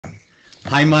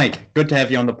Hi, Mike. Good to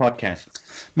have you on the podcast.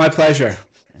 My pleasure.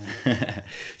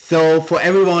 So, for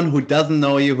everyone who doesn't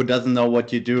know you, who doesn't know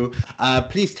what you do,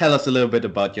 please tell us a little bit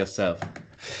about yourself.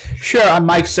 Sure, I'm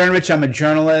Mike Cernovich. I'm a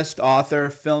journalist, author,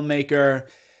 filmmaker.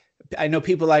 I know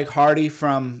people like Hardy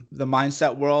from the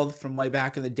mindset world from way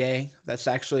back in the day. That's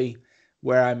actually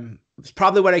it's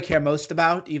probably what I care most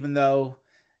about, even though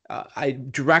I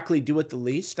directly do it the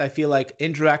least. I feel like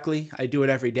indirectly, I do it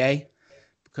every day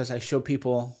because I show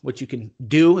people what you can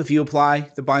do if you apply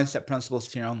the mindset principles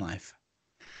to your own life.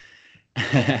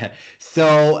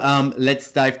 So,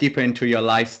 let's dive deeper into your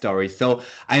life story. So,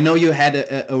 I know you had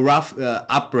a rough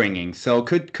upbringing. So,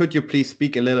 could you please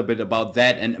speak a little bit about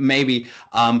that, and maybe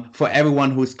for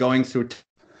everyone who's going through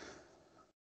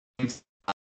things,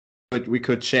 we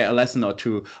could share a lesson or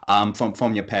two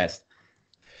from your past.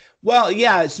 Well,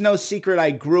 yeah, it's no secret.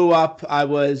 I grew up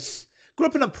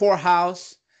in a poor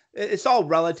house. It's all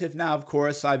relative now, of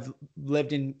course. I've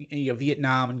lived in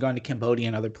Vietnam and gone to Cambodia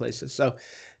and other places, so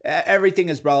everything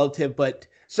is relative. But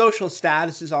social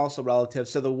status is also relative.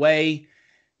 So the way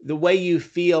you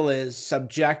feel is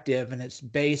subjective, and it's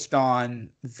based on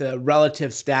the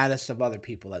relative status of other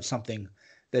people. That's something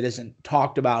that isn't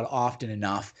talked about often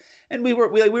enough. And we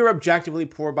were objectively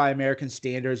poor by American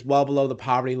standards, well below the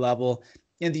poverty level.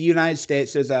 In the United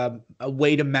States, there's a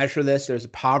way to measure this. There's a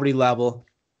poverty level,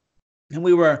 and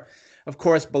we were, of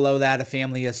course, below that, a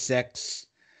family of six.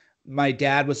 My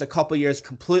dad was a couple years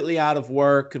completely out of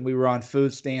work, and we were on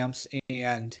food stamps.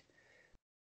 And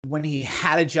when he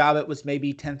had a job, it was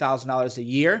maybe $10,000 a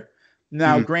year.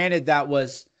 Now, Mhm. granted, that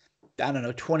was, I don't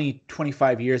know, 20,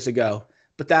 25 years ago,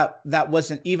 but that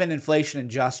wasn't even inflation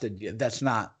adjusted. That's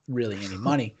not really any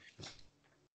money.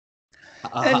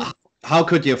 Uh, And how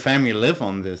could your family live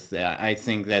on this? I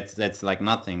think that's like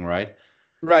nothing, right?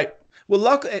 right.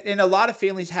 Well, and a lot of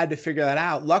families had to figure that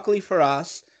out. Luckily for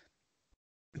us,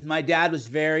 my dad was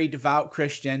very devout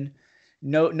Christian.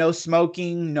 No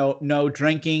smoking, no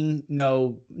drinking,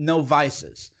 no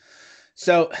vices.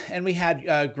 So, and we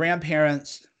had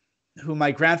grandparents who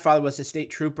my grandfather was a state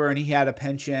trooper and he had a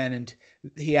pension and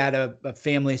he had a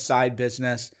family side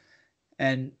business.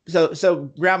 And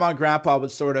so grandma and grandpa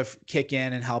would sort of kick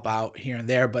in and help out here and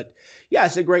there. But yeah,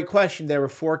 it's a great question. There were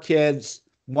four kids,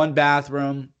 one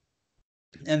bathroom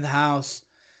in the house,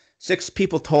 six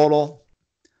people total,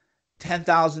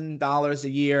 $10,000 a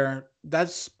year.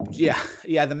 That's yeah.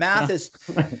 The math is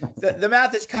kind of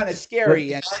That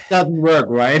scary. And doesn't work,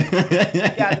 right?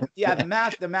 yeah,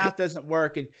 the math doesn't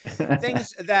work. And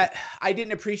things that I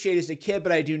didn't appreciate as a kid,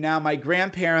 but I do now. My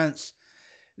grandparents,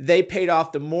 they paid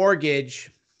off the mortgage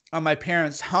on my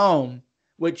parents' home,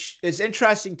 which is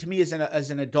interesting to me as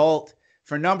an adult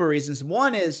for a number of reasons.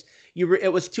 One is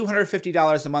it was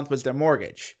 $250 a month was their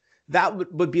mortgage.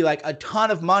 That would be like a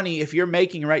ton of money if you're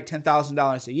making right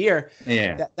 $10,000 a year.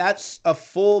 Yeah. That's a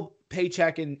full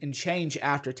paycheck and change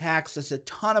after tax. That's a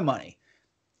ton of money.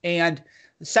 And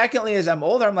secondly, as I'm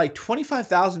older, I'm like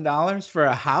 $25,000 for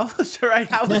a house, right?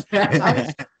 How is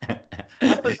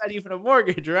that even a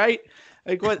mortgage, right?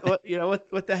 Like what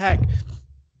the heck?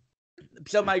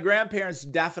 So my grandparents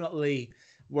definitely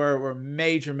were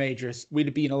major.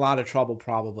 We'd be in a lot of trouble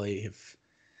probably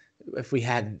if we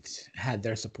hadn't had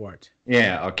their support.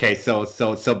 Yeah, okay. So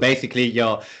basically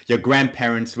your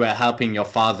grandparents were helping your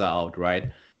father out,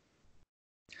 right?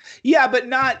 Yeah, but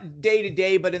not day to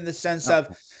day, but in the sense of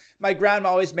Okay. my grandma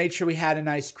always made sure we had a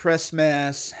nice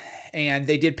Christmas and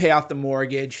they did pay off the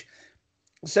mortgage.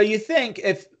 So you think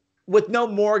if with no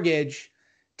mortgage,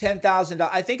 $10,000,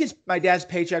 I think it's my dad's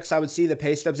paychecks. I would see the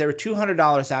pay stubs. They were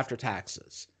 $200 after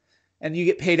taxes, and you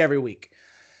get paid every week.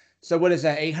 So what is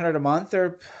that? 800 a month,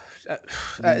 or uh,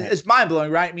 Yeah. it's mind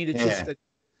blowing, right? I mean, it's Yeah. just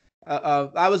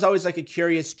I was always like a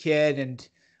curious kid and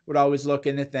would always look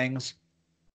into things.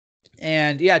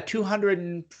 And yeah,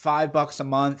 $205 a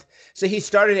month. So he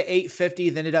started at 850,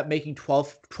 then ended up making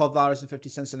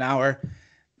 $12.50 an hour.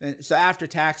 And so after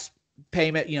tax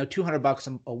payment,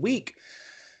 $200 a week.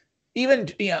 Even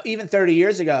 30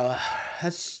 years ago,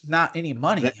 that's not any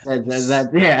money.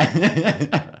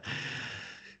 Yeah.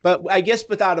 But I guess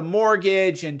without a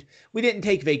mortgage, and we didn't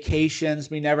take vacations.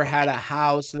 We never had a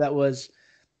house that was,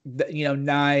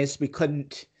 nice. We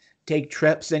couldn't take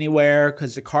trips anywhere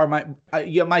because the car might,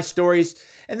 my stories,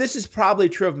 and this is probably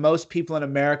true of most people in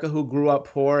America who grew up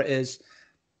poor, is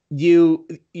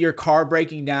your car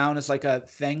breaking down is like a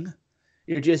thing.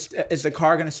 Is the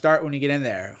car going to start when you get in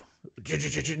there?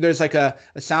 There's like a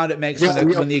sound it makes when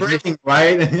You're the ignition. flirting,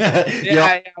 right? Yeah,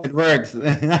 Yeah, it works.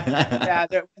 yeah.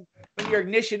 When your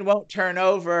ignition won't turn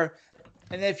over,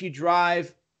 and then if you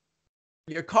drive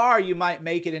Your car, you might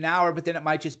make it an hour, but then it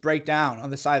might just break down on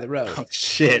the side of the road. Oh,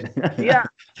 shit. Yeah.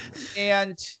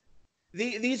 And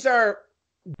these are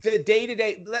the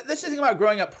day-to-day. This is the thing about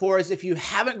growing up poor is if you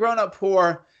haven't grown up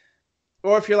poor,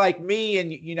 or if you're like me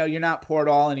and you're not poor at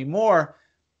all anymore,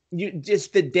 you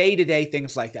just the day-to-day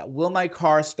things like that. Will my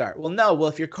car start? Well, no. Well,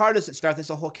 if your car doesn't start, there's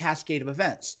a whole cascade of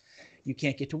events. You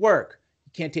can't get to work.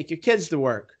 You can't take your kids to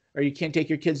work, or you can't take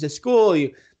your kids to school.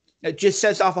 It just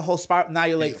sets off a whole spiral. Now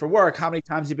you're late for work. How many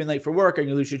times have you been late for work and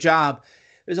you lose your job?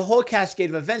 There's a whole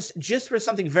cascade of events just for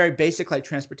something very basic like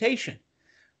transportation,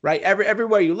 right?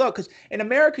 Everywhere you look, because in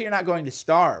America, you're not going to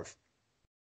starve.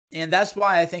 And that's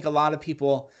why I think a lot of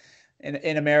people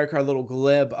in America are a little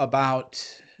glib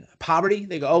about poverty.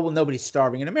 They go, oh, well, nobody's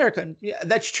starving in America. And yeah,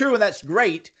 that's true, and that's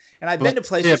great. And I've been to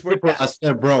places where people are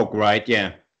still broke, right?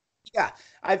 Yeah. Yeah,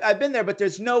 I've been there, but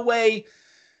there's no way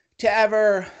to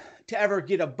ever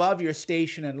get above your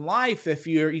station in life if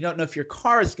you don't know if your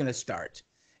car is going to start.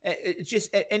 It's just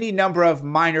any number of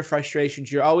minor frustrations.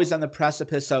 You're always on the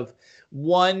precipice of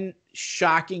one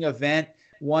shocking event,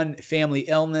 one family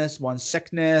illness, one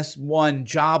sickness, one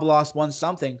job loss, one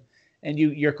something, and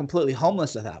you're completely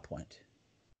homeless at that point.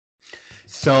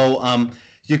 So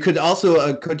you could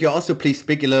you also please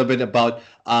speak a little bit about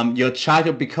your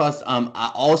childhood, because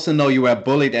I also know you were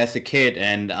bullied as a kid,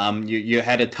 and you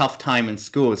had a tough time in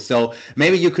school. So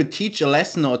maybe you could teach a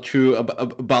lesson or two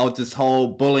about this whole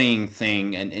bullying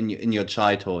thing and in your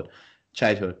childhood.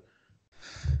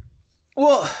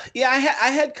 Well, yeah, I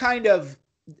had kind of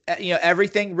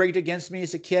everything rigged against me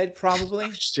as a kid,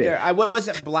 probably. I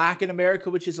wasn't black in America,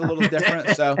 which is a little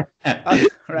different. So,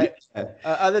 right.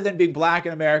 Other than being black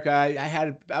in America, I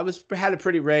had a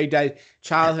pretty rigged.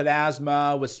 Childhood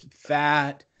asthma, was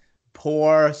fat,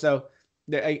 poor. So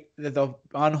the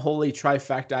unholy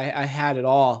trifecta. I had it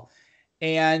all.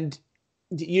 And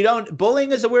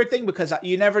bullying is a weird thing because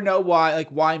you never know why. Like,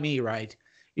 why me, right?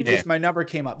 Just my number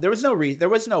came up. There was no reason. There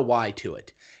was no why to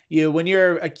it. When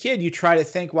you're a kid, you try to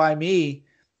think, why me?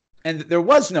 And there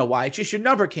was no why. It's just your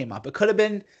number came up. It could have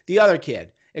been the other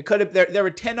kid. It could have, there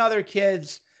were 10 other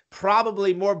kids,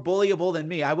 probably more bullyable than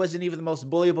me. I wasn't even the most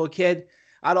bullyable kid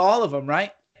out of all of them,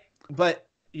 right? But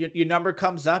your number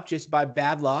comes up just by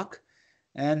bad luck,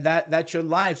 and that's your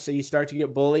life. So you start to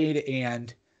get bullied,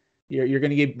 and you're going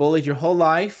to get bullied your whole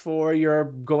life, or you're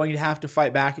going to have to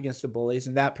fight back against the bullies,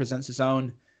 and that presents its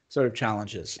own sort of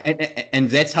challenges. And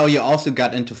that's how you also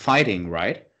got into fighting,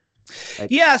 right?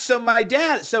 Yeah. So my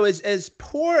dad, as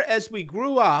poor as we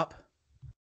grew up,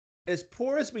 you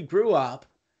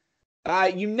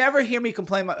never hear me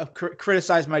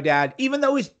criticize my dad, even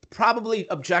though he's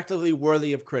probably objectively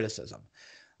worthy of criticism.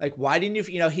 Like, why didn't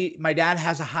you, my dad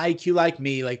has a high IQ like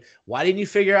me. Like, why didn't you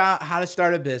figure out how to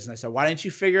start a business? Or why didn't you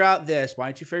figure out this? Why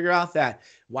didn't you figure out that?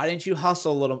 Why didn't you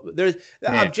hustle a little?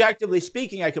 Objectively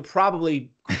speaking, I could probably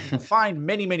find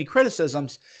many, many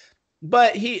criticisms,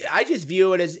 but I just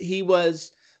view it as he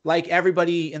was like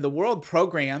everybody in the world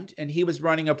programmed, and he was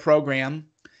running a program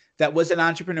that was an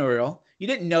entrepreneurial. You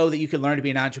didn't know that you could learn to be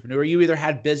an entrepreneur. You either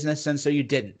had business sense or you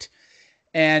didn't.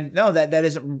 And no, that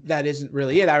isn't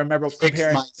really it. I remember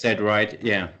comparing mindset, right?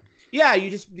 Yeah. Yeah,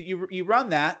 you run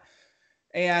that.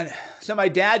 And so my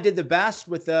dad did the best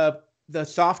with the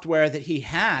software that he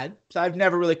had. So I've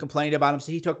never really complained about him.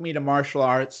 So he took me to martial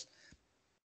arts,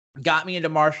 got me into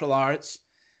martial arts,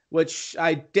 which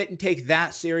I didn't take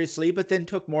that seriously, but then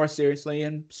took more seriously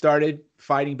and started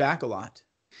fighting back a lot.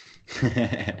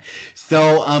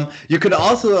 So you could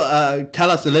also tell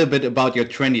us a little bit about your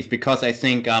 20s, because I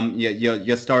think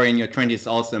your story in your 20s is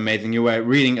also amazing. You were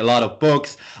reading a lot of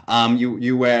books.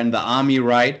 You were in the army,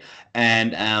 right?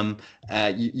 And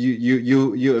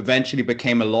you eventually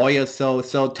became a lawyer. So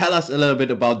tell us a little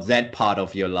bit about that part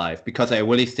of your life, because I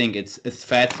really think it's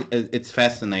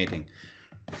fascinating.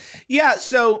 Yeah.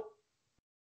 So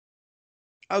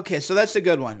okay, so that's a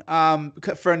good one.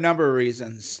 For a number of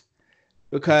reasons.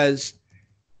 Because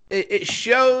it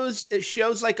shows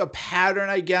like a pattern,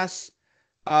 I guess,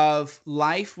 of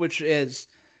life, which is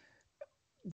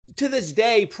to this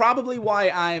day probably why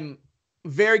I'm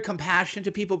very compassionate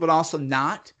to people, but also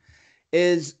not.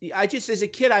 Is I just, as a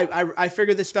kid, I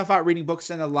figured this stuff out reading books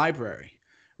in the library,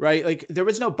 right? Like, there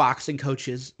was no boxing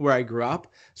coaches where I grew up,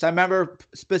 so I remember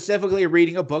specifically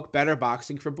reading a book, Better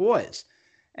Boxing for Boys,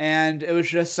 and it was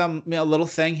just some little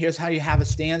thing. Here's how you have a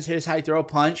stance. Here's how you throw a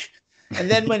punch. And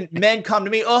then when men come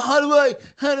to me, oh, how do I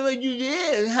do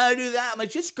this? How do I do that? I'm like,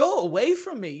 just go away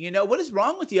from me. What is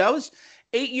wrong with you? I was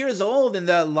 8 years old in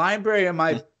the library of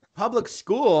my public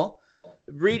school,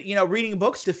 reading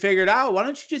books to figure it out. Why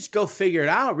don't you just go figure it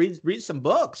out? Read some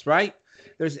books, right?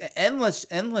 There's endless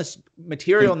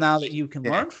material now that you can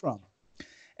learn from.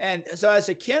 And so as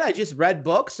a kid, I just read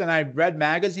books and I read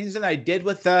magazines and I did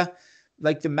what the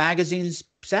magazines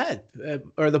said,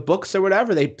 or the books or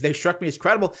whatever. They struck me as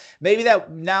credible. Maybe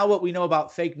that now what we know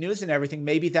about fake news and everything,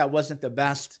 maybe that wasn't the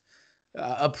best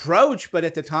approach, but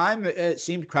at the time it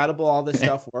seemed credible. All this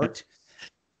stuff worked.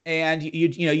 And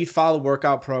you'd follow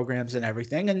workout programs and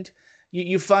everything. And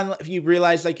you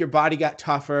realize like your body got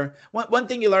tougher. One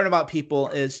thing you learn about people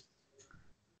is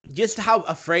just how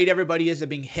afraid everybody is of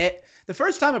being hit. The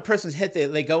first time a person's hit,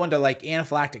 they go into like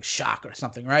anaphylactic shock or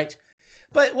something, right?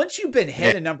 But once you've been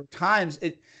hit a number of times,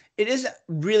 it isn't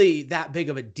really that big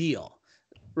of a deal,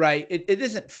 right? It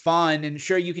isn't fun. And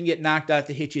sure, you can get knocked out if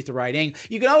they hit you at the right angle.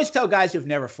 You can always tell guys who've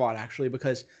never fought, actually,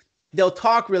 because they'll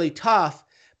talk really tough,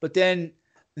 but then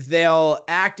they'll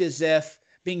act as if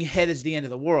being hit is the end of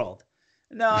the world.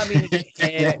 No, I mean,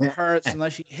 it hurts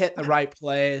unless you hit in the right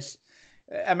place.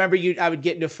 I remember I would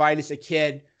get into a fight as a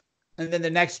kid, and then the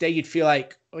next day you'd feel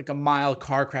like a mild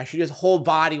car crash. Your whole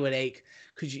body would ache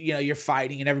because you're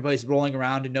fighting and everybody's rolling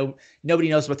around and nobody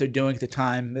knows what they're doing at the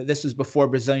time. This was before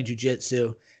Brazilian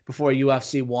Jiu-Jitsu, before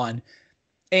UFC 1.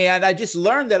 And I just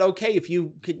learned that, okay, if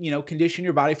you condition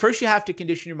your body, first you have to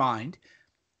condition your mind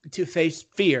to face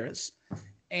fears.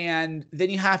 And then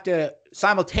you have to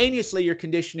simultaneously, you're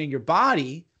conditioning your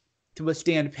body to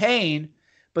withstand pain.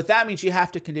 But that means you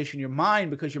have to condition your mind,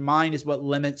 because your mind is what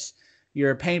limits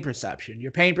your pain perception.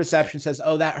 Your pain perception says,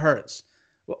 oh, that hurts.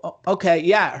 Well, okay,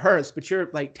 yeah, it hurts, but you're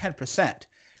like 10%.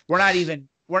 We're not even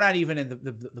in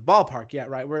the ballpark yet,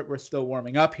 right? We're still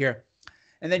warming up here.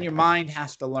 And then your mind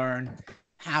has to learn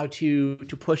how to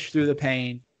push through the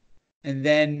pain. And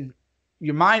then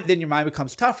your mind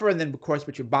becomes tougher. And then, of course,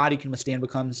 what your body can withstand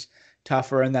becomes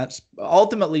tougher. And that's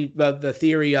ultimately the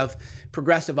theory of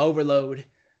progressive overload,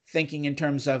 thinking in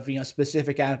terms of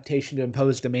specific adaptation to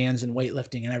impose demands and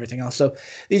weightlifting and everything else. So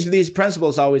these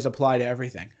principles always apply to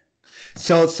everything.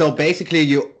 So basically,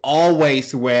 you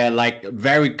always were like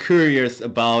very curious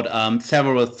about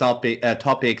several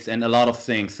topics and a lot of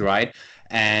things, right?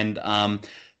 And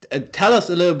tell us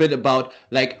a little bit about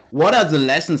like what are the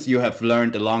lessons you have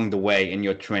learned along the way in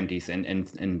your 20s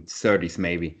and 30s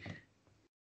maybe.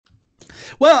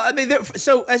 Well, I mean,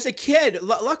 so as a kid,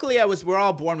 luckily we're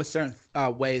all born with certain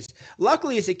ways.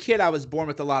 Luckily, as a kid, I was born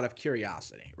with a lot of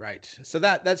curiosity, right? So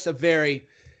that's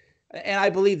and I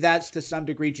believe that's to some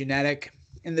degree genetic.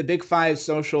 In the Big Five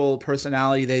social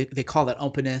personality, they call that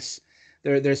openness.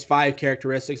 There's 5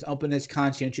 characteristics: openness,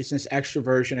 conscientiousness,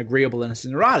 extroversion, agreeableness,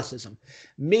 and neuroticism.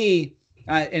 Me,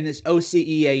 and it's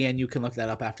OCEAN, you can look that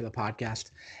up after the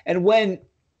podcast. And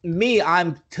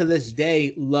I'm to this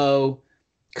day low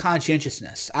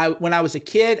conscientiousness. When I was a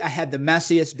kid, I had the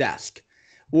messiest desk,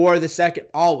 or the second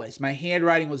always. My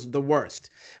handwriting was the worst.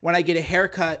 When I get a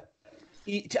haircut,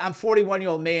 I'm a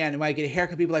 41-year-old man, and when I get a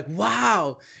haircut, people are like,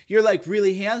 wow, you're like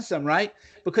really handsome, right?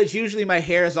 Because usually my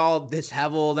hair is all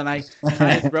disheveled and I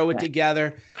try to throw it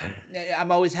together.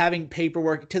 I'm always having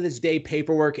paperwork. To this day,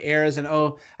 paperwork errors and,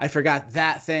 oh, I forgot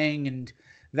that thing and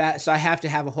that. So I have to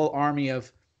have a whole army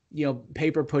of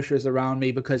paper pushers around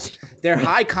me because they're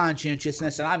high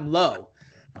conscientiousness and I'm low.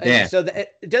 Yeah. So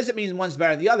it doesn't mean one's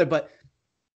better than the other, but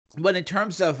in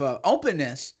terms of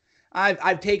openness,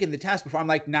 I've taken the test before. I'm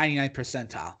like 99th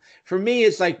percentile. For me,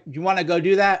 it's like, you want to go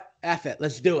do that? F it.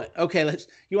 Let's do it. Okay,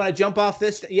 you want to jump off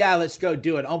this? Yeah, let's go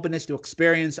do it. Openness to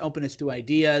experience, openness to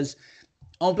ideas,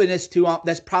 openness to,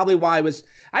 that's probably why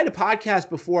I had a podcast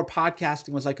before podcasting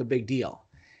was like a big deal.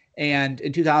 And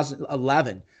in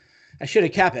 2011, I should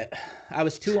have kept it. I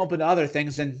was too open to other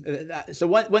things. And so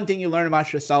one thing you learn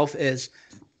about yourself is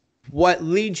what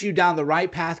leads you down the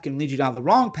right path can lead you down the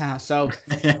wrong path. So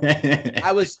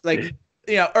I was like,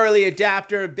 early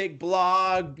adapter, big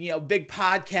blog, big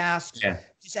podcast. Yeah.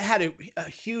 Just had a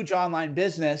huge online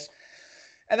business.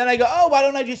 And then I go, oh, why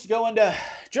don't I just go into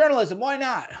journalism? Why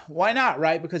not? Why not?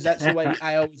 Right? Because that's the way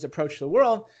I always approach the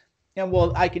world. And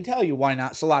well, I can tell you why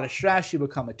not. It's a lot of stress. You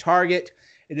become a target.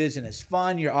 It isn't as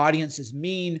fun. Your audience is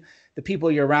mean. The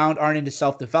people you're around aren't into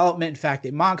self-development. In fact,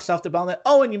 they mock self-development.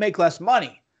 Oh, and you make less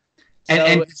money. So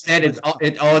and instead,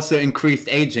 it also increased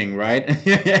aging, right?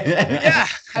 Yeah,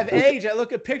 I've aged. I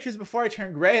look at pictures before I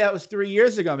turned gray. That was 3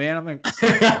 years ago, man. I'm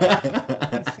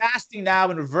fasting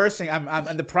now and reversing. I'm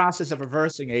in the process of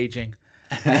reversing aging.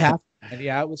 I have, and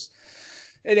yeah,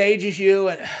 it ages you,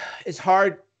 and it's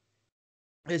hard.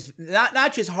 It's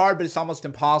not just hard, but it's almost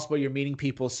impossible. You're meeting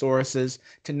people's sources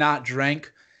to not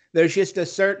drink. There's just a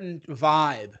certain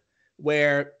vibe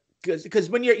where. Because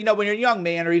when you're a young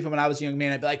man, or even when I was a young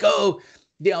man, I'd be like, oh,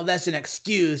 that's an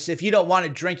excuse. If you don't want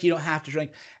to drink, you don't have to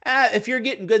drink. If you're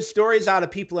getting good stories out of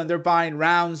people and they're buying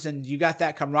rounds and you got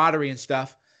that camaraderie and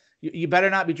stuff, You better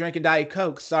not be drinking Diet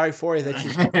Coke. Sorry for you. That's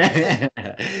just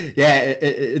Yeah,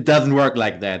 it doesn't work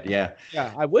like that. Yeah.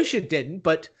 yeah. I wish it didn't,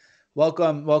 but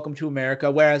welcome to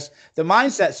America. Whereas the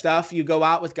mindset stuff, you go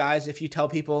out with guys. If you tell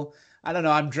people, I don't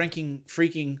know, I'm drinking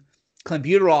freaking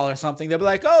clenbuterol or something, they'll be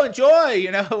like, oh, enjoy.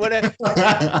 What?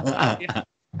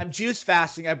 I'm juice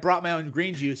fasting. I brought my own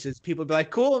green juices. People would be like,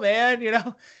 cool, man.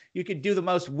 You could do the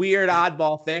most weird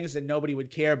oddball things and nobody would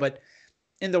care. But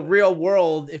in the real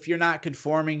world, if you're not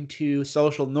conforming to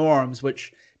social norms,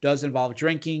 which does involve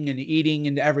drinking and eating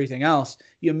and everything else,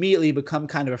 you immediately become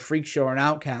kind of a freak show or an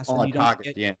outcast. Oh, And you don't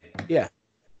target. Yeah. yeah.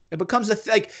 It becomes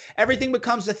like everything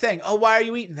becomes a thing. Oh, why are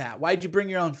you eating that? Why'd you bring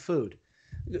your own food?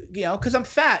 Because I'm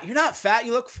fat. You're not fat.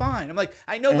 You look fine. I'm like,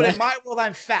 I know, but in my world,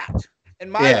 I'm fat.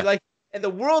 In the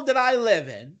world that I live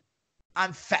in,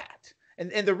 I'm fat.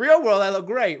 And in the real world, I look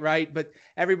great, right? But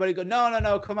everybody go,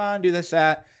 no, come on, do this,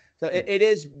 that. So it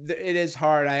is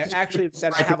hard. I actually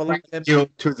said I have a lot of them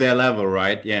to their level,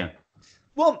 right? Yeah.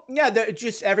 Well, yeah,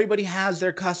 just everybody has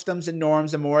their customs and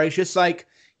norms and more. It's just like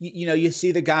you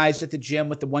see the guys at the gym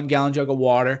with the 1 gallon jug of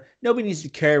water. Nobody needs to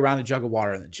carry around a jug of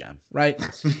water in the gym, right?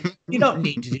 You don't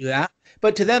need to do that,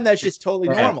 but to them that's just totally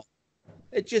normal.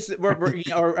 It's just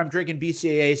or I'm drinking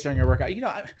BCAAs during your workout.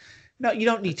 No, you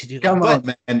don't need to do that. Come on,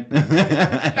 man.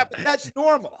 Yeah, but that's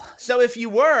normal. So if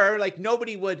you were like,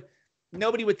 nobody would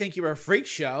think you were a freak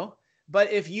show.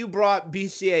 But if you brought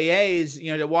BCAAs,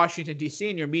 to Washington D.C.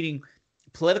 and you're meeting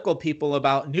political people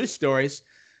about news stories,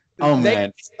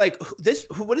 man, like this.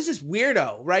 What is this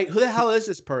weirdo? Right? Who the hell is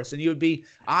this person? You would be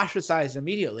ostracized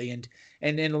immediately. And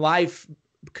in life,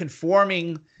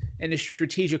 conforming in a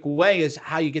strategic way is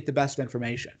how you get the best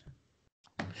information.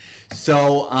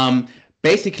 So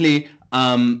basically,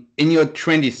 in your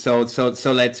 20s,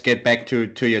 so let's get back to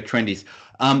your 20s.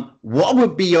 What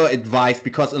would be your advice?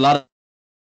 Because a lot of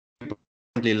people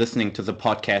currently listening to the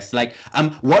podcast, like,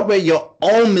 what were your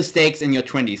own mistakes in your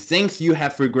 20s? Things you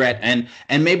have regret, and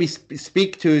maybe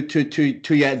speak to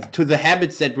the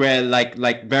habits that were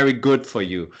like very good for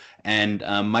you, and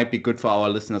might be good for our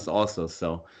listeners also.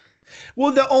 So,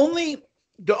 well, the only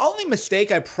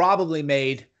mistake I probably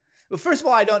made. Well, first of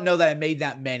all, I don't know that I made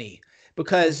that many,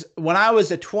 because when I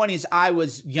was at 20s, I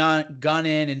was young,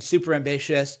 gunning, and super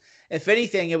ambitious. If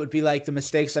anything, it would be like the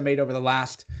mistakes I made over the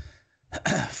last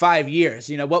 5 years.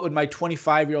 What would my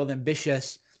 25-year-old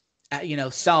ambitious,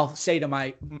 self say to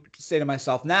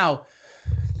myself now?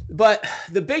 But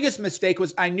the biggest mistake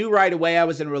was I knew right away I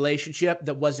was in a relationship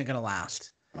that wasn't going to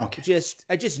last. Okay.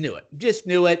 I just knew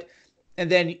it. And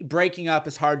then breaking up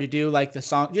is hard to do. Like the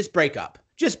song, just break up.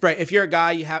 Just break. If you're a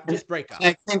guy, just break up.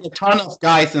 I think a ton of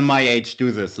guys in my age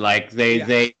do this. Like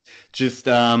they just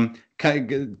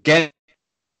get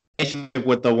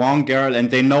with the wrong girl,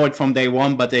 and they know it from day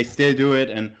one, but they still do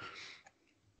it. And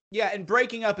and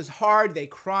breaking up is hard. They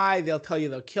cry. They'll tell you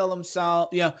they'll kill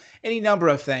themselves. Any number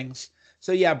of things.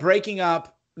 So yeah, breaking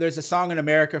up. There's a song in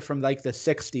America from like the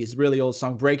 60s, really old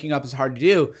song. Breaking up is hard to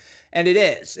do, and it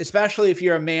is, especially if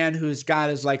you're a man who's got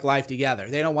his life together.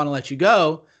 They don't want to let you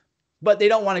go, but they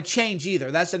don't want to change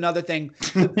either. That's another thing.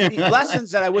 The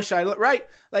lessons that I wish right?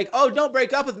 Like, oh, don't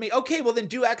break up with me. Okay, well then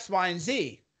do X, Y, and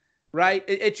Z. Right?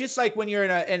 It's just like when you're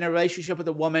in a relationship with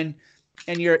a woman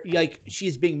and you're like,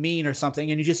 she's being mean or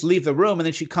something, and you just leave the room, and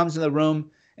then she comes in the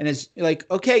room and is like,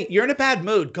 okay, you're in a bad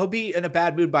mood. Go be in a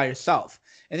bad mood by yourself.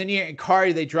 And then you're in a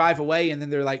car, they drive away, and then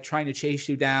they're like trying to chase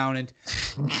you down, and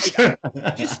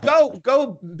just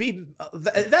go be.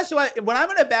 That's why when I'm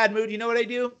in a bad mood, you know what I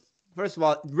do? First of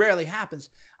all, it rarely happens.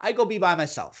 I go be by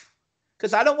myself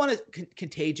because I don't want to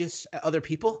contagious other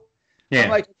people. Yeah. I'm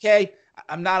like, okay,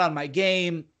 I'm not on my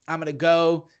game. I'm going to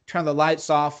go turn the lights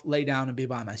off, lay down, and be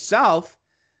by myself.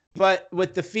 But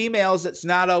with the females, it's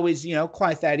not always,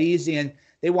 quite that easy. And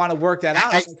they want to work that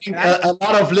out. I think a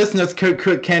lot of listeners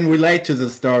can relate to the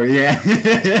story. Yeah.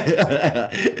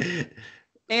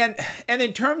 And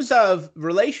in terms of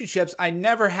relationships, I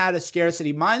never had a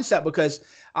scarcity mindset because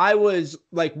I was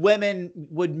like, women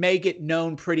would make it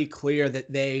known pretty clear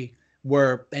that they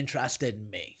were interested in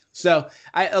me. So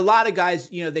a lot of guys,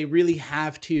 they really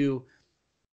have to,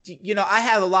 I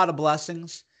have a lot of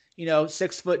blessings,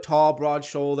 6 foot tall, broad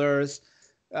shoulders,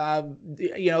 a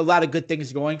lot of good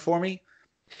things going for me.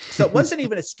 So it wasn't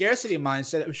even a scarcity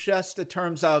mindset. It was just in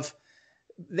terms of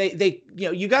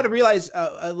you got to realize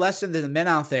a lesson to the men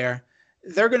out there.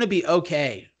 They're going to be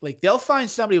okay. Like they'll find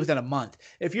somebody within a month.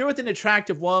 If you're with an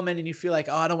attractive woman and you feel like,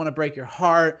 oh, I don't want to break your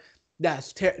heart.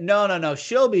 No.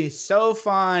 She'll be so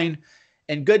fine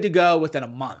and good to go within a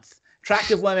month.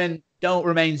 Attractive women don't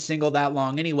remain single that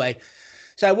long anyway.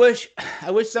 So I wish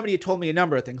somebody had told me a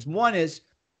number of things. One is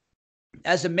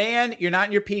As a man, you're not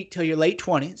in your peak till your late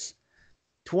 20s.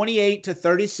 28 to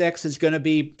 36 is going to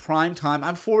be prime time.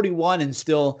 I'm 41 and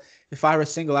still, if I were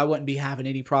single, I wouldn't be having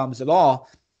any problems at all.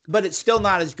 But it's still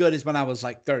not as good as when I was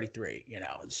like 33.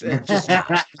 It's just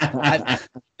not.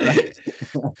 Right.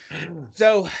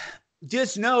 So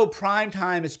just know prime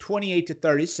time is 28 to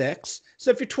 36.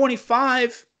 So if you're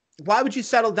 25, why would you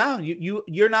settle down?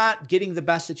 You're not getting the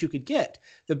best that you could get.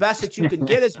 The best that you can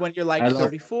get is when you're like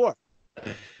 34.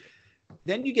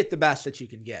 Then you get the best that you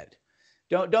can get.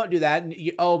 Don't do that.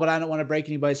 But I don't want to break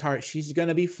anybody's heart. She's going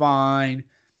to be fine.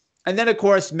 And then, of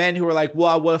course, men who are like,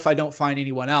 well, what if I don't find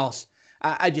anyone else?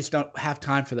 I just don't have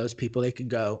time for those people. They can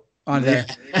go on the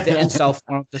incel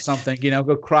forum to something,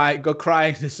 go cry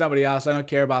to somebody else. I don't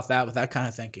care about that with that kind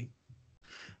of thinking.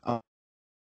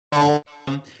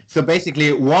 So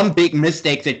basically, one big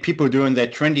mistake that people do in their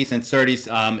 20s and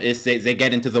 30s is they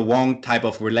get into the wrong type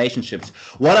of relationships.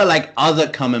 What are like other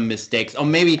common mistakes, or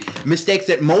maybe mistakes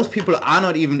that most people are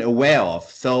not even aware of?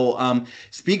 So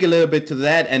speak a little bit to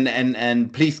that,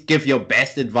 and please give your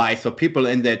best advice for people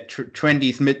in their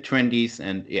 20s, mid-20s,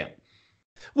 and yeah.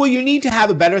 Well, you need to have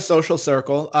a better social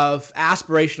circle of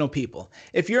aspirational people.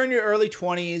 If you're in your early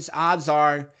 20s, odds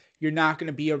are you're not going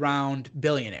to be around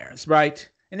billionaires, right?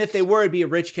 And if they were, it'd be a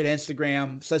rich kid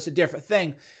Instagram. So it's a different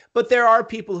thing. But there are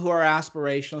people who are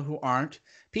aspirational who aren't.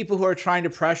 People who are trying to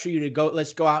pressure you to go,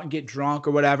 let's go out and get drunk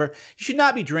or whatever. You should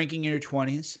not be drinking in your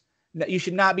 20s. You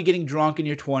should not be getting drunk in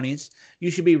your 20s. You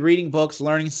should be reading books,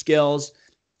 learning skills.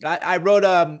 I wrote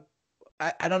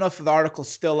I don't know if the article's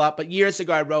still up, but years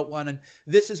ago I wrote one, and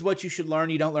this is what you should learn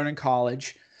you don't learn in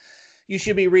college. You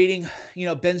should be reading,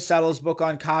 Ben Settle's book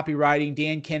on copywriting,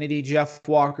 Dan Kennedy, Jeff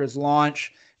Walker's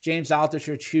Launch, James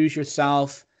Altucher, Choose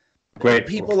Yourself. Great.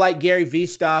 People like Gary Vee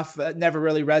stuff never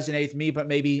really resonates with me, but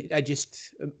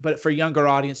but for a younger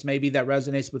audience, maybe that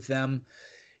resonates with them.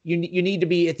 You need to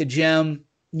be at the gym.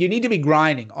 You need to be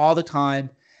grinding all the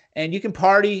time. And you can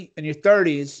party in your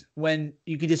 30s when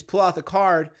you can just pull out the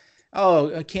card.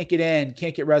 Oh, I can't get in,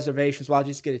 can't get reservations. Well, I'll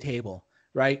just get a table,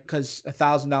 right? Because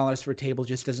 $1,000 for a table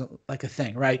just isn't like a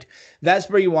thing, right? That's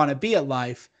where you want to be at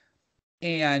life.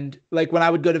 And like when I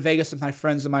would go to Vegas with my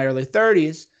friends in my early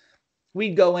 30s,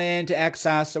 we'd go into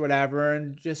excess or whatever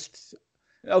and just,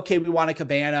 okay, we want a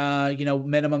cabana,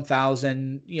 minimum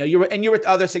 1,000, you're with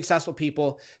other successful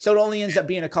people. So it only ends up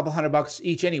being a couple $100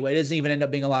 each anyway. It doesn't even end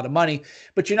up being a lot of money,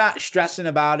 but you're not stressing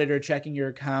about it or checking your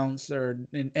accounts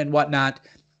and whatnot.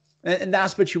 And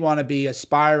that's what you want to be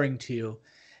aspiring to.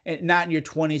 And not in your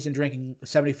 20s and drinking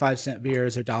 75-cent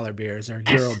beers or dollar beers or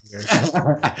euro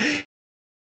beers.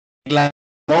 Like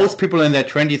most people in their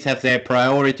 20s have their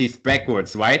priorities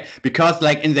backwards, right? Because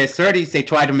like in their 30s, they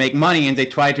try to make money and they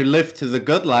try to live to the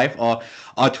good life or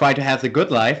try to have the good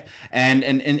life. And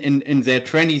in their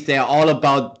 20s, they're all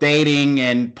about dating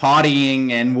and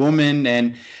partying and women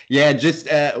and just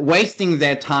wasting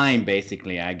their time,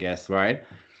 basically, I guess, right?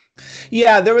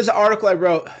 Yeah, there was an article I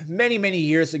wrote many, many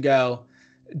years ago.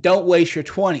 Don't waste your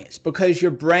 20s because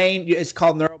your brain is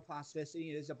called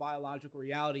neuroplasticity. It is a biological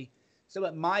reality. So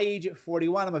at my age at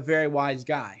 41, I'm a very wise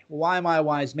guy. Well, why am I a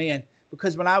wise man?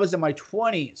 Because when I was in my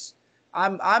 20s,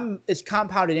 it's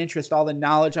compounded interest, all the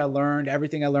knowledge I learned,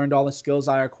 everything I learned, all the skills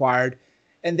I acquired.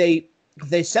 And they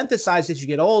synthesize as you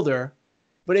get older.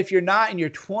 But if you're not in your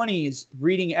 20s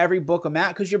reading every book of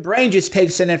math, because your brain just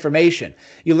takes in information,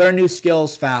 you learn new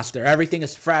skills faster. Everything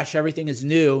is fresh. Everything is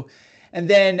new. And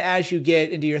then as you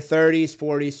get into your 30s,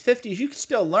 40s, 50s, you can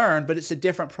still learn, but it's a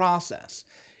different process.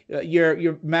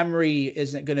 Your memory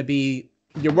isn't going to be,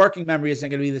 your working memory isn't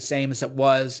going to be the same as it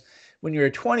was when you were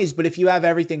 20s. But if you have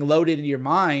everything loaded in your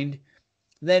mind,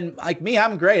 then like me,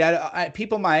 I'm great.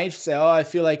 People my age say, oh, I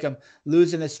feel like I'm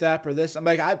losing a step or this. I'm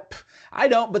like, I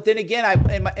don't. But then again,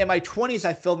 in my 20s,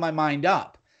 I filled my mind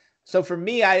up. So for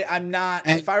me, I'm not.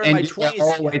 And, if I were in my 20s,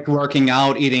 always working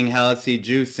out, eating healthy,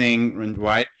 juicing,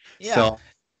 right? Yeah. So.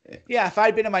 Yeah, if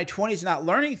I'd been in my 20s not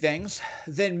learning things,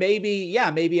 then maybe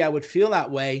I would feel that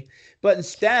way. But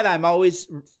instead, I'm always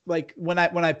like when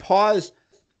I pause.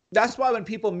 That's why when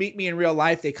people meet me in real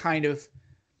life, it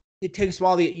takes a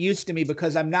while to get used to me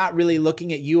because I'm not really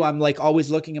looking at you. I'm like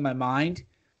always looking in my mind.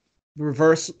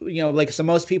 Reverse, like so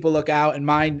most people look out and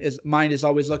mind is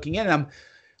always looking in. And I'm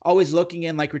always looking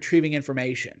in, like retrieving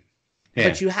information. Yeah.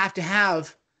 But you have to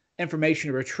have information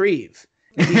to retrieve.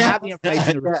 If you have the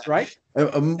information, right?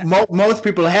 Most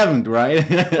people haven't, right?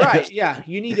 Right. Yeah.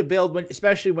 You need to build,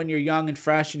 especially when you're young and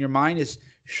fresh and your mind is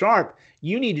sharp.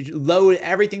 You need to load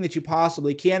everything that you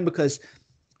possibly can because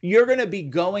you're going to be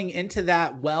going into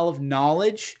that well of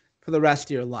knowledge for the rest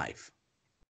of your life.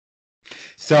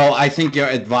 So I think your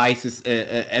advice is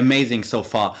amazing so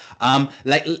far.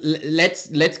 Like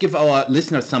let's give our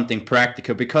listeners something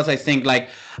practical, because I think like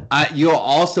you're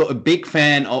also a big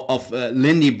fan of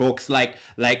Lindy books, like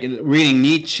reading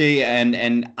Nietzsche and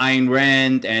Ayn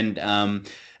Rand and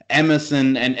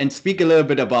Emerson, and speak a little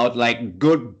bit about like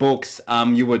good books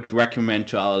you would recommend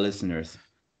to our listeners.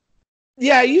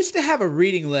 Yeah, I used to have a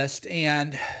reading list,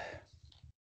 and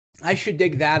I should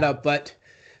dig that up. But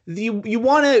you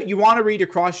want to read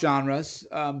across genres.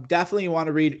 Definitely you want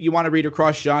to read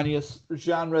across genres.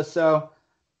 So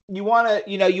you want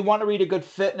to read a good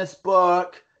fitness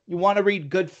book. You want to read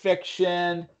good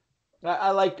fiction.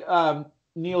 I like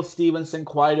Neil Stevenson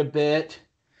quite a bit.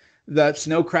 The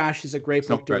Snow Crash is a great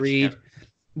So book to fresh, yeah. read.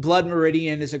 Blood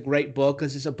Meridian is a great book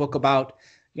because it's a book about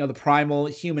the primal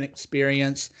human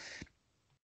experience.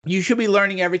 You should be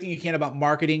learning everything you can about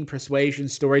marketing, persuasion,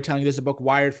 storytelling. There's a book,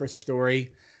 Wired for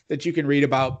Story, that you can read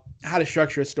about how to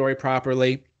structure a story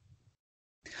properly.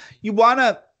 You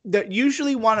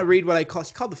usually want to read what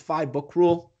it's called the 5 book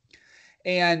rule.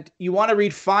 And you want to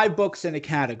read 5 books in a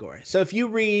category. So if you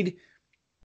read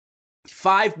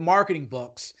 5 marketing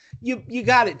books, you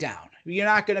got it down. You're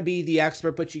not going to be the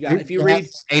expert, but you got it. If you read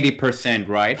 80%,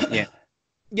 right? Yeah.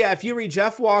 Yeah, if you read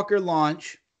Jeff Walker,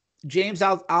 Launch, James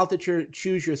Altucher,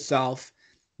 Choose Yourself,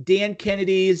 Dan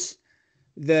Kennedy's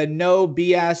The No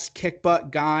BS Kick Butt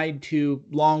Guide to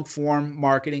Long Form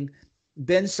Marketing,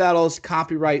 Ben Settle's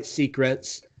Copyright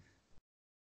Secrets,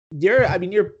 you're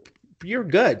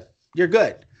good. You're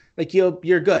good. Like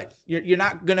you're good. You're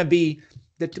not gonna be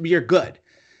that. You're good.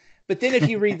 But then if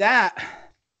you read that,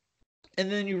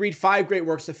 and then you read 5 great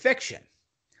works of fiction,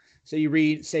 so you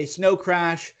read, say, Snow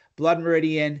Crash, Blood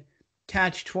Meridian,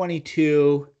 Catch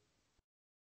 22.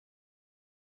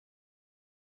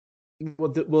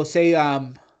 We'll say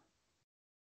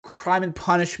Crime and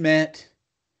Punishment,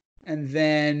 and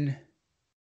then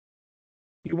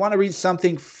you want to read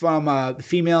something from the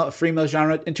female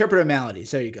genre, Interpretive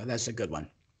Maladies. There you go. That's a good one.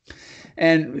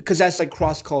 And because that's like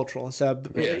cross-cultural. So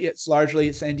it's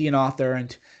an Indian author,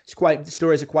 and the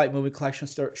stories are quite moving, collection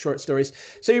of short stories.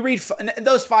 So you read, and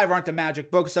those 5 aren't the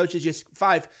magic books. Those are just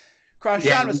 5 cross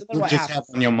genres. You And then what just happens?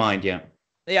 have on your mind, yeah.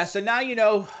 Yeah. So now you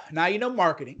know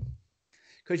marketing,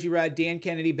 because you read Dan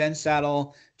Kennedy, Ben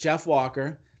Settle, Jeff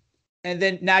Walker. And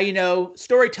then now you know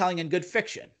storytelling and good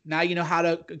fiction. Now you know how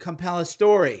to compel a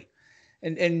story.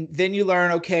 And then you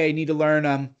learn, okay, I need to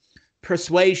learn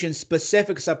persuasion,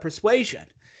 specifics of persuasion.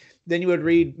 Then you would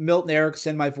read Milton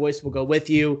Erickson, My Voice Will Go With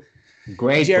You.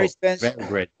 Great Jerry book. Spence. Very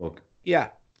great book. Yeah.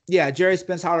 Yeah. Jerry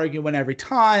Spence, How to Argue Win Every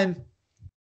Time.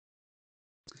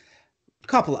 A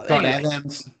couple of John anyway.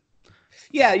 Adams.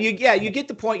 Yeah, you get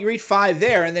the point. You read 5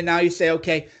 there, and then now you say,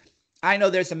 okay, I know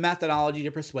there's a methodology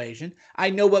to persuasion. I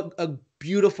know what a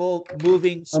beautiful,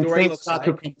 moving story looks like.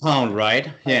 To compound, right?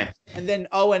 Yeah. And then,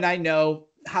 and I know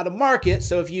how to market.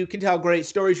 So if you can tell great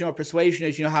stories, you know what persuasion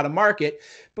is, you know how to market.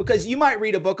 Because you might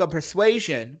read a book on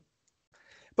persuasion,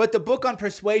 but the book on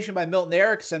persuasion by Milton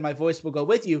Erickson, My Voice Will Go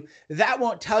With You, that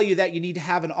won't tell you that you need to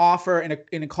have an offer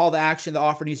and a call to action. The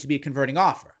offer needs to be a converting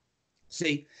offer.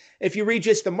 See, if you read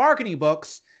just the marketing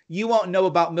books, you won't know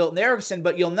about Milton Erickson,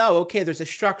 but you'll know, okay, there's a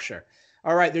structure.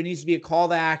 All right, there needs to be a call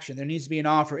to action. There needs to be an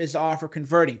offer. Is the offer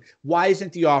converting? Why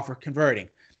isn't the offer converting?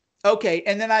 Okay,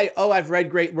 and then I've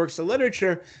read great works of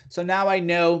literature, so now I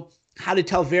know how to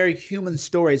tell very human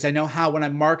stories. I know how, when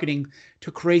I'm marketing,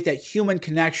 to create that human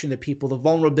connection to people, the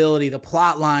vulnerability, the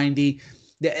plot line, the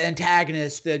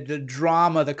antagonist, the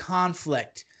drama, the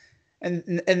conflict.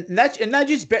 And not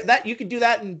just that, you can do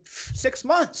that in 6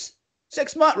 months.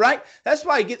 6 months, right? That's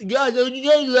why I get, guys,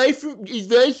 life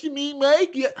is for me,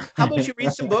 Mike. Yeah. How about you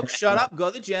read some books, shut up,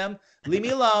 go to the gym, leave me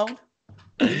alone.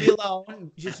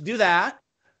 Just do that.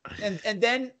 And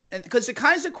then because the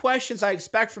kinds of questions I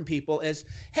expect from people is,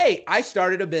 hey, I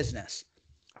started a business.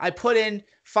 I put in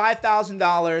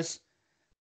 $5,000.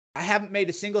 I haven't made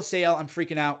a single sale. I'm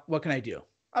freaking out. What can I do?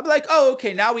 I'll be like, oh,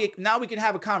 okay, now we can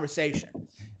have a conversation.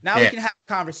 We can have a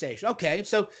conversation. Okay,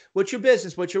 so what's your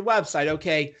business? What's your website?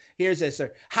 Okay, here's this.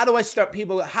 Or how do I start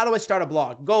a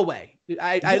blog? Go away.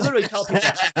 I literally tell people,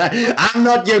 I'm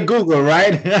not your Google,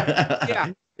 right?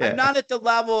 yeah. I'm not at the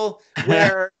level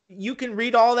where you can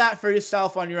read all that for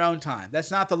yourself on your own time.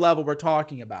 That's not the level we're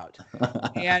talking about.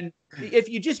 And if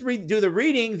you just do the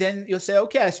reading, then you'll say,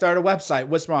 okay, I start a website.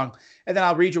 What's wrong? And then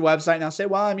I'll read your website and I'll say,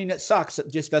 well, I mean, it sucks. It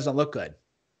just doesn't look good.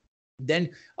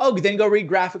 Then go read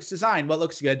graphics design. What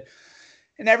looks good?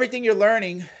 And everything you're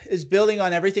learning is building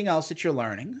on everything else that you're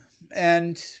learning.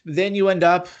 And then you end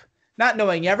up not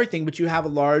knowing everything, but you have a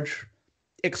large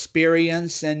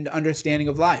experience and understanding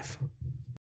of life.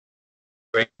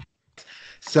 Great.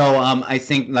 So I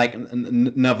think like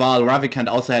Naval Ravikant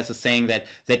also has a saying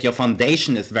that your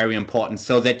foundation is very important,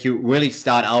 so that you really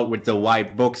start out with the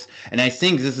right books. And I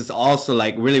think this is also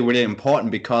like really really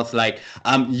important because like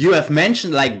you have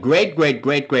mentioned like great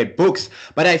books,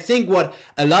 but I think what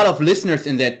a lot of listeners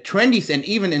in their 20s and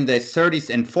even in their 30s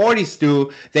and 40s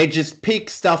do, they just pick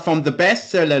stuff from the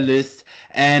bestseller list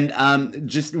and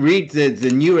just read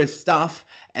the newest stuff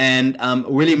and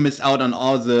really miss out on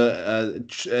all the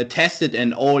tested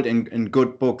and old and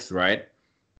good books, right?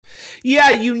 Yeah,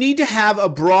 you need to have a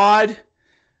broad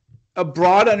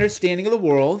understanding of the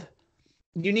world.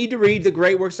 You need to read the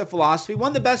great works of philosophy.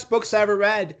 One of the best books I ever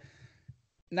read,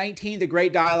 19, The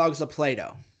Great Dialogues of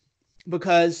Plato,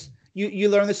 because you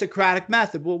learn the Socratic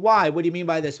method. Well, why? What do you mean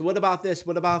by this? What about this?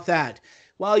 What about that?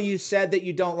 Well, you said that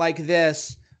you don't like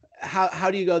this. How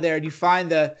do you go there? Do you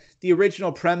find the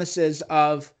original premises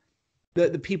of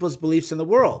the people's beliefs in the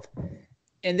world?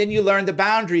 And then you learn the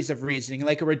boundaries of reasoning,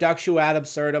 like a reductio ad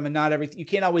absurdum, and not everything. You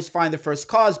can't always find the first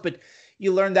cause, but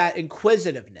you learn that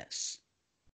inquisitiveness.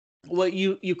 What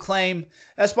you claim,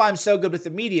 that's why I'm so good with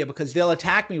the media, because they'll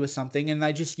attack me with something and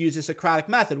I just use the Socratic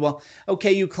method. Well,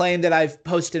 okay, you claim that I've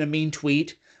posted a mean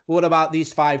tweet. What about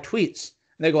these 5 tweets?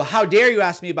 And they go, how dare you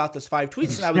ask me about those 5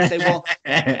 tweets? And I would say, well,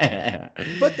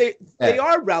 but they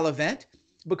are relevant,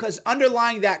 because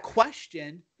underlying that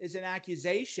question is an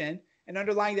accusation, and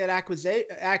underlying that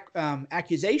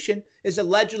accusation is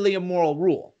allegedly a moral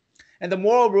rule. And the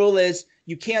moral rule is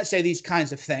you can't say these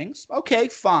kinds of things. Okay,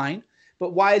 fine.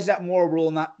 But why is that moral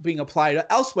rule not being applied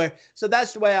elsewhere? So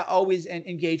that's the way I always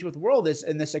engage with the world, is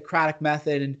in the Socratic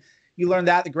method. And you learn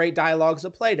that the great dialogues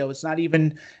of Plato. It's not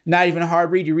even a hard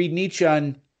read. You read Nietzsche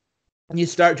and you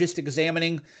start just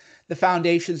examining the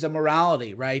foundations of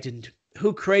morality, right? And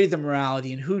who created the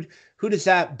morality, and who does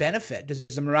that benefit? Does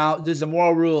the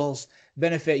moral rules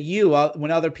benefit you when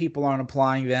other people aren't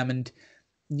applying them? And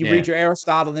you read your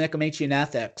Aristotle, the Nicomachean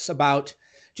Ethics, about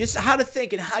just how to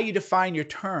think and how you define your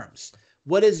terms.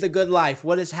 What is the good life?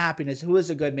 What is happiness? Who is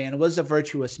a good man? What is a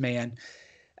virtuous man?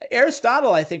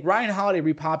 Aristotle, I think, Ryan Holiday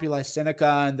repopularized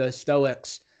Seneca and the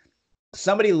Stoics.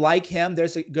 Somebody like him,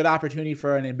 there's a good opportunity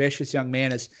for an ambitious young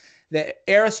man, is that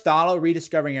Aristotle,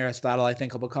 rediscovering Aristotle, I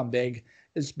think will become big,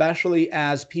 especially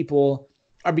as people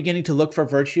are beginning to look for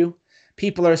virtue.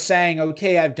 People are saying,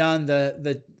 okay, I've done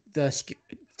the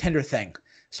Tinder thing,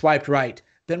 swiped right,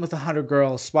 been with 100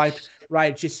 girls, swiped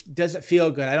right, just doesn't feel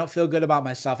good. I don't feel good about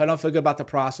myself. I don't feel good about the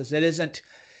process. It isn't.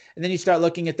 And then you start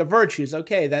looking at the virtues.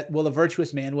 Okay, a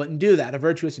virtuous man wouldn't do that. A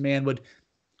virtuous man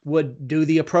would do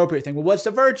the appropriate thing. Well, what's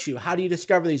the virtue? How do you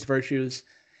discover these virtues?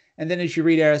 And then as you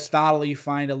read Aristotle, you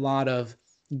find a lot of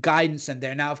guidance in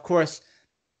there. Now, of course,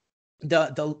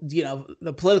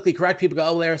 the politically correct people go,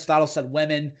 oh, Aristotle said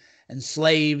women and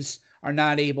slaves are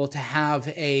not able to have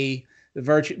the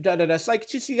virtue. It's like,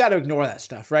 just, you got to ignore that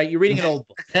stuff, right? You're reading an old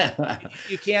book.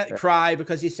 You can't cry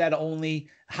because he said only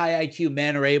high IQ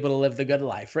men are able to live the good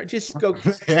life, right? Just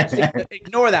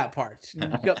ignore that part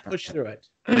and push through it.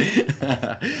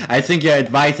 I think your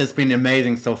advice has been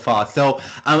amazing so far. So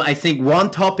I think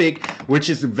one topic which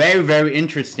is very, very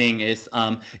interesting is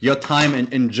your time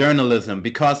in journalism,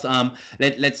 because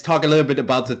let's talk a little bit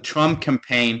about the Trump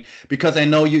campaign, because I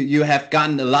know you have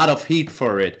gotten a lot of heat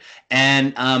for it.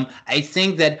 And I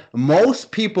think that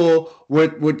most people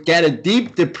would get a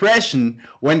deep depression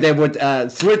when they would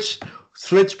switch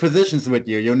positions with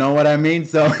you. You know what I mean?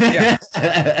 So yeah.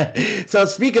 So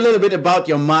speak a little bit about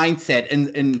your mindset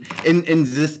in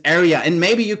this area, and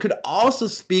maybe you could also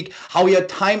speak how your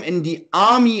time in the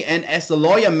army and as a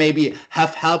lawyer maybe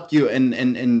have helped you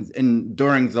in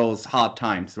during those hard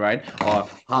times, right? Or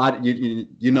hard,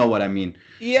 you know what I mean?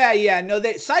 Yeah. No,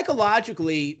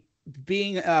 psychologically,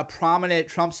 being a prominent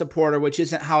Trump supporter, which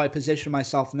isn't how I position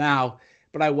myself now,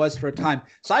 but I was for a time.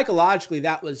 Psychologically,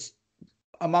 that was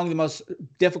among the most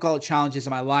difficult challenges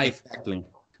of my life. Exactly.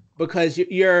 Because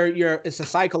it's a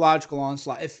psychological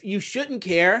onslaught. If you shouldn't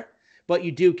care, but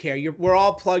you do care. We're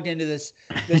all plugged into this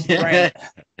brain,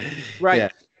 right? Yeah.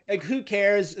 Like, who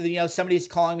cares? Somebody's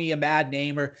calling me a bad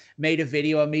name or made a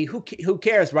video of me. Who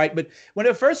cares, right? But when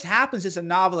it first happens, it's a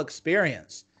novel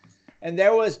experience. And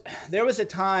there was a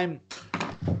time,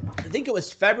 I think it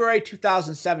was February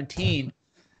 2017,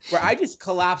 where I just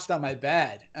collapsed on my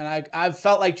bed, and I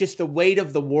felt like just the weight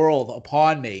of the world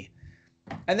upon me.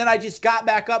 And then I just got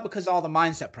back up because of all the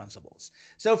mindset principles.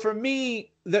 So for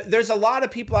me, there's a lot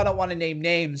of people, I don't want to name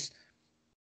names,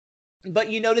 but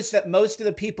you notice that most of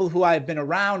the people who I've been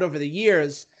around over the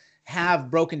years have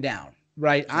broken down,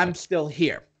 right? I'm still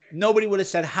here. Nobody would have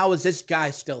said, how is this guy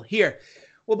still here?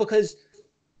 Well, because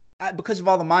of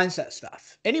all the mindset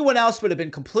stuff. Anyone else would have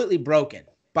been completely broken.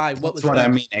 by what That's was what I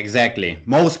going mean. Exactly.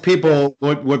 Most people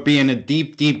would be in a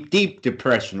deep, deep, deep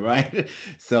depression, right?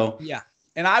 So Yeah.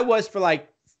 And I was for like,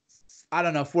 I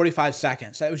don't know, 45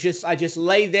 seconds. I just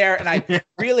lay there and I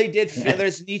really did feel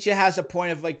Nietzsche has a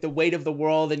point of like the weight of the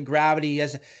world and gravity. He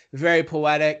has a very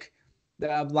poetic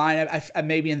line. I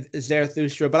maybe in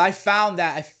Zarathustra, but I found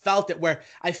that I felt it where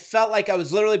I felt like I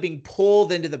was literally being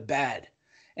pulled into the bed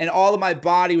and all of my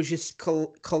body was just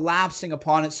collapsing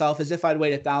upon itself as if I'd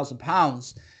weighed 1,000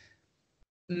 pounds.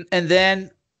 And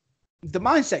then the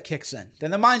mindset kicks in.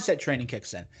 Then the mindset training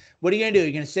kicks in. What are you going to do?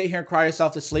 You're going to sit here and cry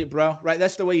yourself to sleep, bro, right?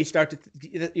 That's the way you start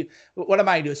to, what am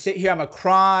I going to do? Sit here, I'm going to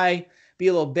cry, be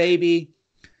a little baby.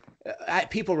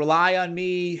 People rely on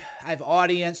me. I have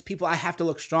audience. People, I have to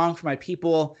look strong for my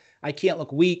people. I can't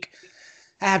look weak.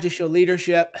 I have to show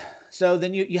leadership. So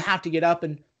then you have to get up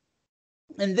and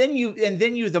then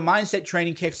the mindset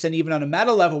training kicks in even on a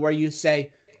meta level where you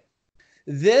say,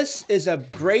 this is a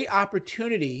great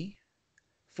opportunity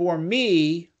for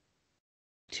me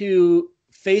to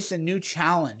face a new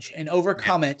challenge and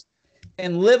overcome it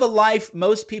and live a life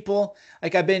most people,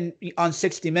 like I've been on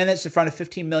 60 Minutes in front of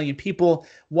 15 million people,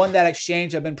 won that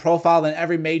exchange. I've been profiled in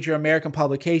every major American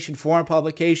publication, foreign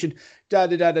publication,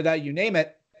 you name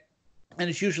it. And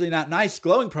it's usually not nice,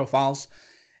 glowing profiles.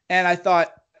 And I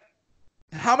thought,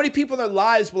 how many people in their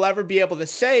lives will ever be able to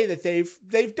say that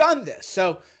they've done this?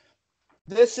 So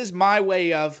this is my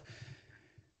way of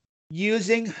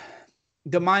using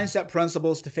the mindset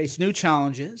principles to face new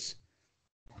challenges.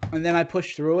 And then I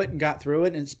pushed through it and got through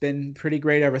it. And it's been pretty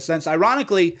great ever since.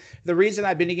 Ironically, the reason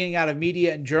I've been getting out of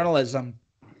media and journalism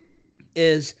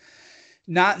is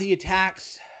not the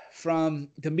attacks from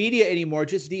the media anymore,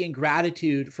 just the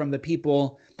ingratitude from the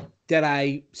people that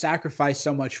I sacrificed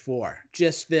so much for.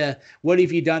 Just the, what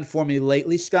have you done for me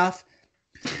lately stuff.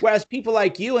 Whereas people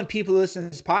like you and people who listen to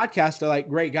this podcast are like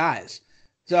great guys.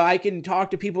 So I can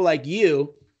talk to people like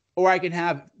you, or I can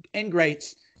have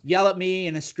ingrates yell at me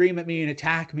and scream at me and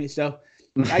attack me. So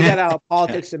I got out of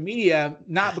politics and media,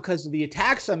 not because of the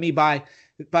attacks on me by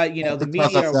the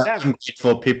media or whatever.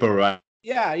 Ungrateful people, right?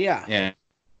 Yeah.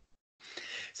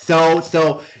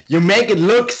 So you make it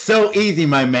look so easy,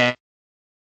 my man.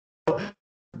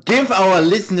 Give our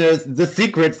listeners the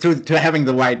secrets to having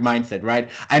the right mindset, right?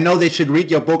 I know they should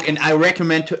read your book, and I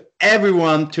recommend to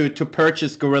everyone to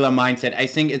purchase Gorilla Mindset. I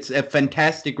think it's a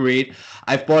fantastic read.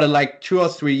 I've bought it like 2 or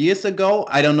 3 years ago.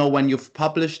 I don't know when you've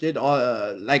published it,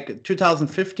 or like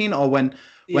 2015 or when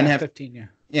 15,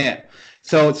 yeah.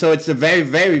 So it's a very,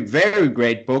 very, very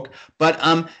great book. But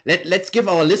let's give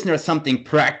our listeners something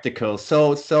practical.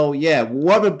 So yeah,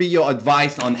 what would be your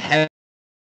advice on having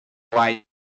right?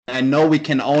 I know we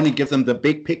can only give them the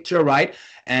big picture, right?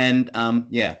 And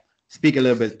speak a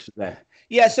little bit to that.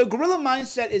 Yeah, so Gorilla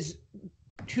Mindset is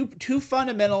two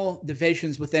fundamental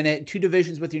divisions within it, two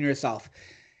divisions within yourself.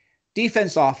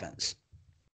 Defense, offense.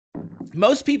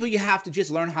 Most people, you have to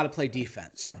just learn how to play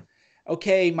defense.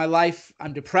 Okay, my life,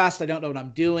 I'm depressed, I don't know what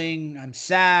I'm doing, I'm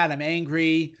sad, I'm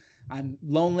angry, I'm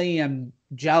lonely, I'm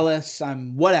jealous,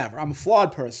 I'm whatever, I'm a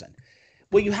flawed person.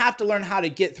 Well, you have to learn how to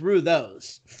get through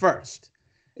those first.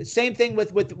 Same thing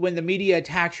with when the media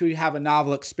attacks you, you have a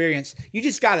novel experience. You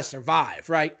just got to survive,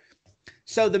 right?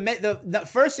 So the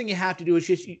first thing you have to do is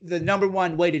just the number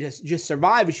one way to just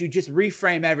survive is you just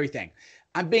reframe everything.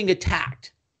 I'm being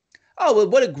attacked. Oh, well,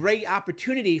 what a great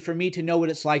opportunity for me to know what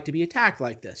it's like to be attacked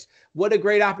like this. What a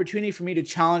great opportunity for me to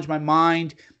challenge my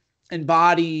mind and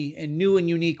body in new and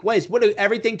unique ways.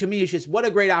 Everything to me is just what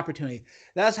a great opportunity.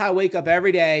 That's how I wake up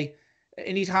every day.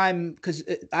 Anytime, because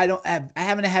I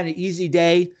haven't had an easy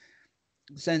day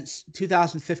since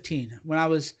 2015. When I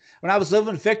was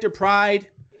living with Victor Pride,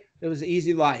 it was an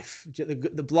easy life.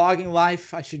 The blogging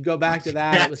life, I should go back to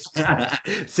that. It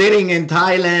was sitting in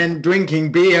Thailand,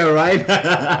 drinking beer, right?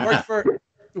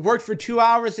 worked for 2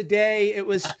 hours a day. It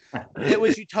was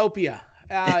utopia.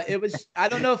 I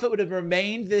don't know if it would have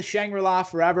remained the Shangri-La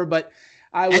forever, but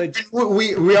I would.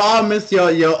 We all miss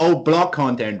your old blog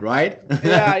content, right?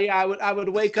 yeah. I would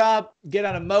wake up, get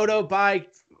on a motorbike,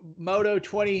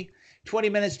 20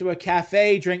 minutes to a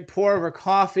cafe, drink pour over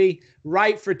coffee,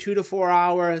 write for 2 to 4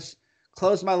 hours,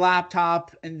 close my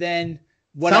laptop, and then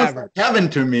whatever. Sounds like heaven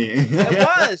to me. It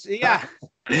was, yeah.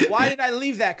 Why did I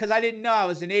leave that? Because I didn't know I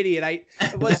was an idiot.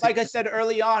 It was like I said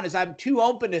early on, is I'm too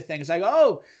open to things. Like,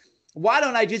 oh, why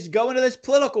don't I just go into this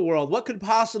political world? What could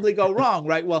possibly go wrong,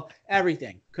 right? Well,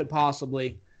 everything could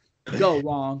possibly go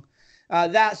wrong.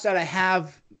 That said, I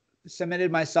have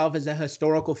cemented myself as a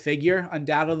historical figure,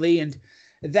 undoubtedly, and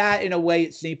that in a way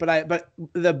it's neat. But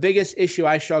the biggest issue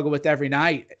I struggle with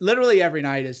literally every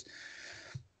night, is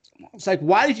it's like,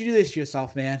 why did you do this to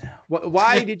yourself, man?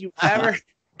 Why did you ever?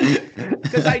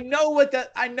 because I know what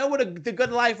the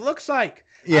good life looks like.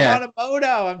 Yeah. I'm on a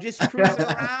moto. I'm just cruising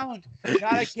around,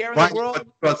 not a care in the Right, world.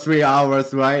 for 3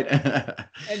 hours, right?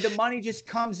 And the money just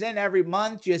comes in every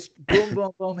month, just boom,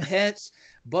 boom, boom, hits.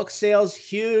 Book sales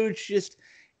huge, just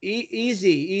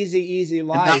easy And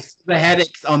that's life. the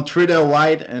headaches on Twitter,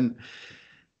 right? And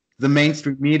the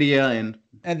mainstream media and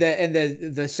And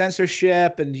the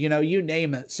censorship and you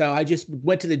name it. So I just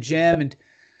went to the gym and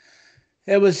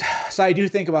it was, so I do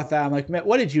think about that. I'm like, man,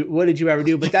 what did you ever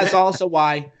do? But that's also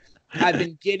why I've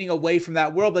been getting away from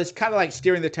that world. But it's kind of like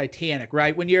steering the Titanic,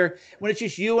 right? When it's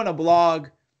just you and a blog,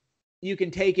 you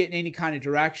can take it in any kind of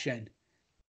direction.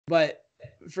 But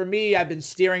for me, I've been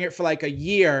steering it for like a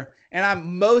year and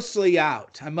I'm mostly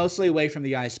out. I'm mostly away from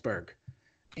the iceberg.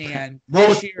 And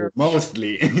this year,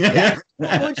 mostly. yeah,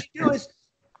 what you do is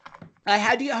I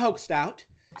had to get hoaxed out.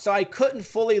 So I couldn't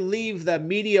fully leave the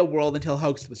media world until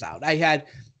Hoaxed was out. I had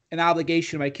an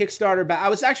obligation to my Kickstarter, but I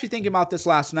was actually thinking about this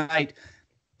last night.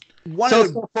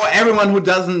 So for everyone who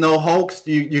doesn't know Hoax,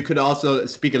 you could also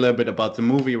speak a little bit about the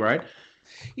movie, right?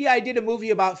 Yeah, I did a movie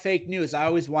about fake news. I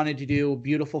always wanted to do a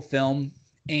beautiful film.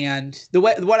 And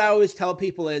what I always tell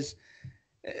people is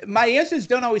my answers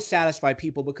don't always satisfy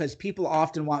people because people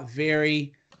often want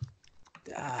very...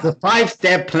 the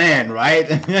 5-step plan, right?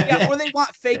 Yeah, or they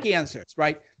want fake answers,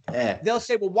 right? Yeah. They'll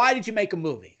say, well, why did you make a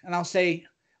movie? And I'll say,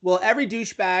 well, every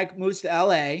douchebag moves to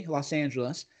LA, Los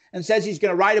Angeles, and says he's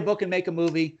going to write a book and make a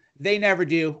movie. They never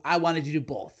do. I wanted to do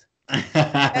both.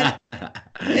 and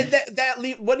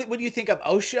what do you think of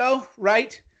Osho,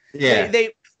 right? Yeah.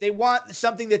 They want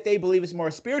something that they believe is more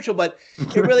spiritual, but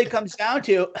it really comes down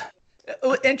to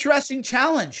interesting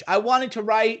challenge. I wanted to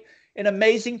write an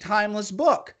amazing, timeless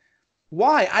book.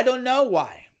 Why? I don't know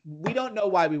why. We don't know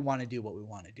why we want to do what we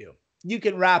want to do. You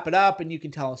can wrap it up and you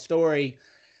can tell a story.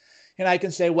 And I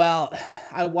can say, well,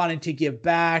 I wanted to give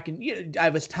back and I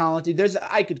was talented.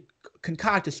 I could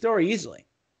concoct a story easily.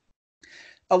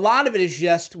 A lot of it is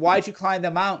just, why'd you climb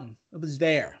the mountain? It was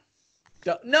there.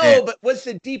 No, but what's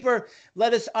the deeper,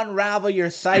 let us unravel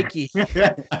your psyche.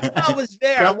 I was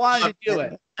there. I wanted to do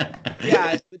it.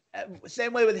 Yeah.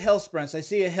 Same way with hill sprints. I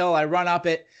see a hill. I run up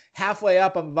it. Halfway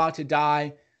up, I'm about to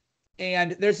die.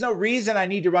 And there's no reason I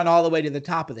need to run all the way to the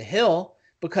top of the hill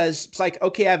because it's like,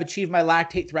 okay, I've achieved my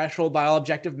lactate threshold by all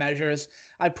objective measures.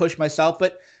 I push myself,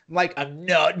 but I'm like, I'm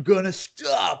not going to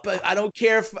stop. I don't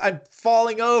care if I'm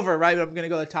falling over, right? I'm going to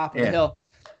go to the top of the hill.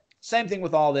 Same thing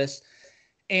with all this.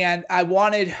 And I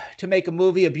wanted to make a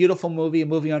movie, a beautiful movie, a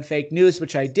movie on fake news,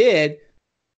 which I did.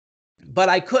 But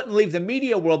I couldn't leave the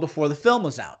media world before the film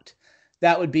was out.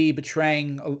 That would be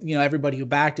betraying, everybody who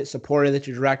backed it, supported it,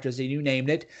 your directors, and you named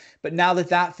it. But now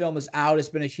that film is out, it's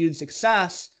been a huge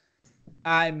success.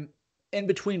 I'm in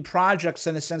between projects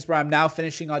in the sense where I'm now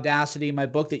finishing Audacity, my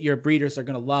book that your breeders are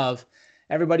going to love.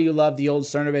 Everybody who loved the old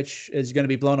Cernovich is going to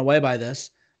be blown away by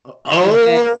this.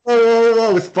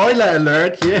 Oh, spoiler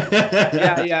alert.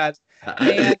 Yeah. Yeah.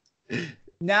 And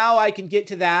now I can get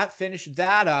to that, finish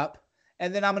that up,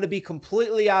 and then I'm going to be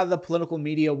completely out of the political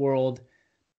media world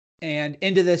and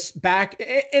into this back.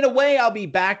 In a way, I'll be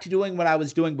back to doing what I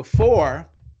was doing before,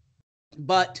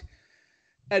 but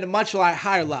at a much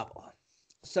higher level.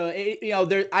 So,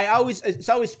 it's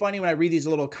always funny when I read these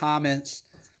little comments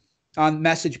on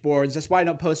message boards. That's why I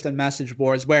don't post on message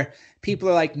boards where people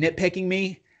are like nitpicking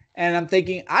me. And I'm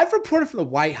thinking, I've reported from the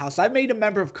White House. I've made a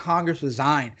member of Congress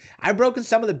resign. I've broken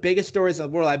some of the biggest stories in the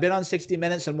world. I've been on 60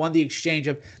 Minutes and won the exchange.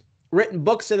 I've written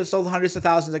books that have sold hundreds of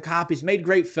thousands of copies, made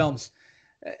great films.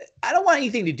 I don't want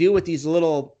anything to do with these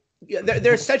little,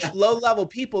 they're such low-level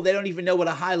people, they don't even know what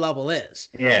a high level is.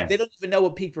 Yeah. They don't even know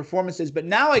what peak performance is. But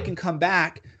now I can come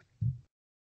back,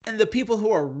 and the people who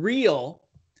are real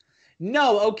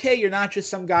know, okay, you're not just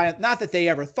some guy, not that they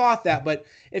ever thought that, but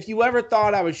if you ever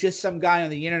thought I was just some guy on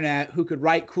the internet who could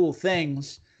write cool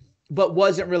things but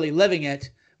wasn't really living it,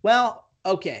 well,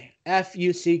 okay,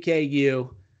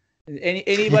 F-U-C-K-U.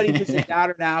 Anybody who's a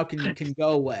doubter now can go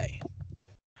away.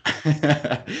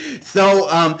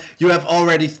 So you have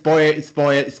already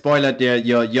spoiled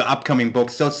your upcoming book.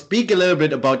 So speak a little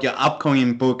bit about your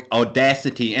upcoming book,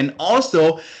 Audacity, and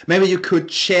also maybe you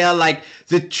could share like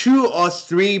the 2 or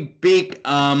 3 big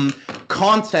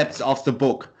concepts of the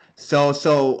book.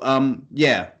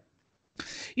 Yeah.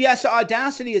 Yeah. So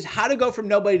Audacity is how to go from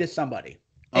nobody to somebody,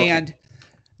 and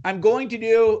I'm going to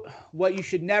do what you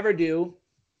should never do,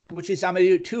 which is I'm going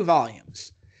to do 2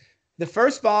 volumes. The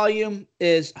first volume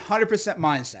is 100%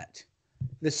 mindset.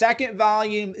 The second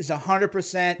volume is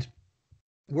 100%.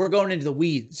 We're going into the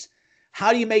weeds.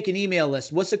 How do you make an email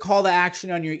list? What's the call to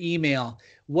action on your email?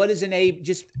 What is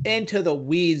just into the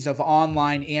weeds of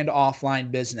online and offline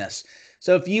business?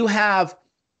 So if you have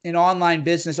an online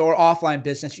business or offline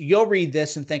business, you'll read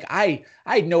this and think, I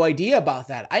had no idea about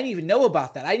that. I didn't even know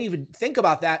about that. I didn't even think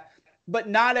about that. But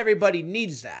not everybody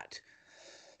needs that.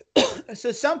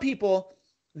 So some people,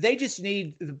 they just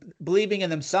need believing in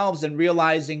themselves and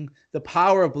realizing the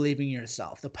power of believing in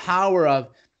yourself, the power of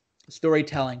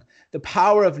storytelling, the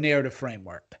power of narrative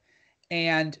framework.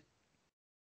 And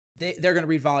they're going to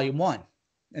read volume 1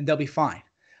 and they'll be fine.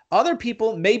 Other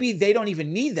people, maybe they don't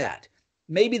even need that.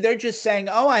 Maybe they're just saying,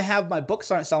 oh, I have my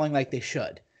books aren't selling like they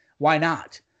should. Why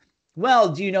not? Well,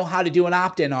 do you know how to do an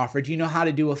opt-in offer? Do you know how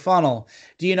to do a funnel?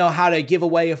 Do you know how to give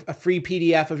away a free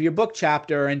PDF of your book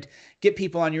chapter and get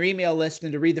people on your email list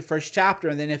and to read the first chapter?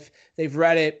 And then if they've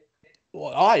read it,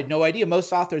 well, I had no idea.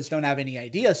 Most authors don't have any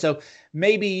idea. So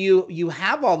maybe you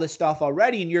have all this stuff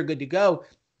already and you're good to go,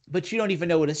 but you don't even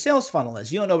know what a sales funnel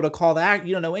is. You don't know what a call to action.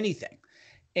 You don't know anything.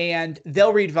 And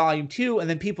they'll read volume 2. And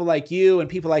then people like you and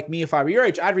people like me, if I were your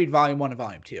age, I'd read volume 1 and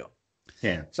volume 2.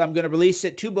 Yeah. So I'm going to release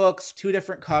it, 2 books, 2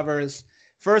 different covers.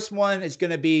 First one is going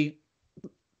to be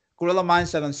Guerrilla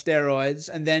Mindset on steroids.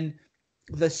 And then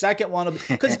the second one will be,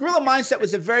 because Guerrilla Mindset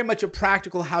was very much a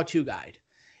practical how-to guide.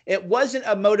 It wasn't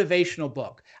a motivational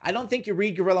book. I don't think you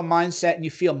read Guerrilla Mindset and you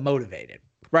feel motivated,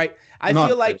 right? I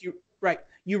feel like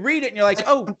you read it and you're like,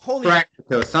 oh, holy.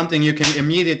 Practical, something you can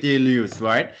immediately use,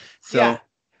 right? So yeah.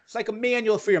 It's like a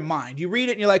manual for your mind. You read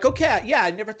it and you're like, okay, yeah,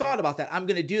 I never thought about that. I'm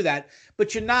going to do that.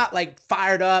 But you're not like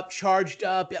fired up, charged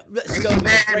up. Yeah, let's go do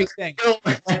a great thing.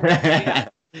 Yeah.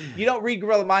 You don't read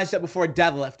Guerrilla Mindset before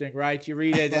deadlifting, right? You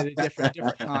read it at a different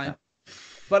time.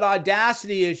 But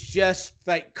Audacity is just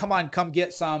like, come on, come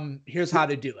get some. Here's how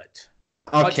to do it.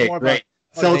 Okay, great.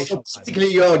 So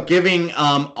basically you're giving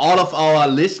all of our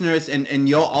listeners and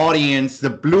your audience the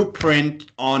blueprint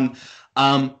on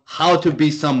how to be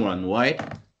someone, right?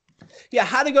 Yeah,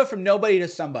 how to go from nobody to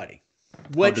somebody,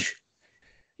 which,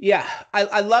 yeah,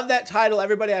 I love that title.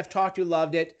 Everybody I've talked to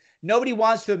loved it. Nobody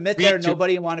wants to admit they're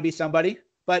nobody and want to be somebody,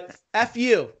 but F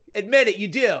you. Admit it, you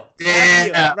do. Yeah,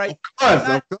 you, right?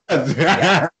 Of course.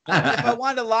 Yeah. If I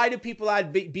wanted to lie to people,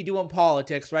 I'd be doing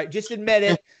politics, right? Just admit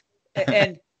it.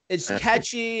 And it's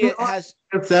catchy. It has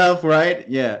yourself, right?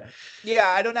 Yeah. Yeah,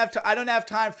 I don't have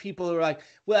time for people who are like,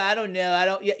 well, I don't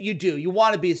know. Yeah, you do. You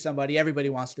want to be somebody. Everybody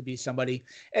wants to be somebody.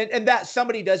 And that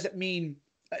somebody doesn't mean,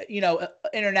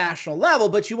 international level,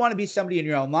 but you want to be somebody in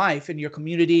your own life, in your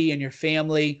community, in your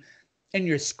family, in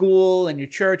your school, in your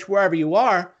church, wherever you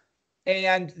are.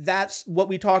 And that's what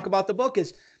we talk about the book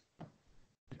is.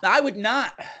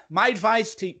 My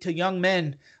advice to young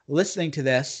men listening to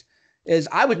this is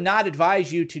I would not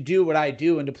advise you to do what I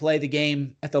do and to play the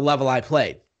game at the level I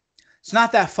played. It's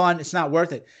not that fun. It's not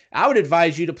worth it. I would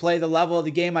advise you to play the level of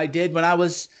the game I did when I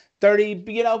was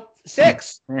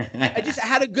 36. I just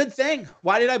had a good thing.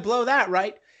 Why did I blow that,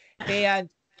 right? And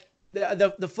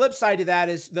the flip side to that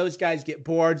is those guys get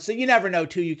bored. So you never know,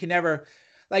 too. You can never,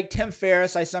 like Tim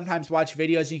Ferriss, I sometimes watch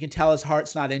videos and you can tell his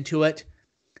heart's not into it.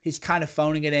 He's kind of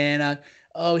phoning it in.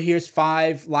 Here's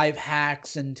 5 life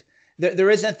hacks. And there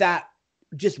isn't that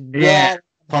just raw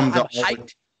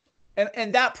hyped.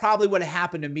 And that probably would have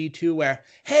happened to me too, where,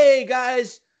 hey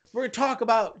guys, we're going to talk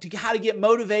about how to get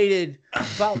motivated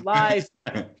about life.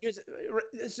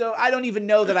 So I don't even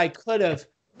know that I could have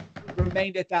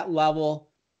remained at that level.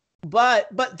 But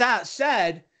that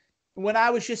said, when I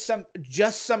was just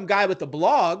some guy with a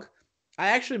blog, I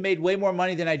actually made way more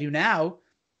money than I do now.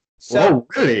 So, oh,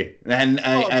 really? And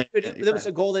there was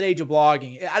a golden age of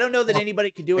blogging. I don't know that anybody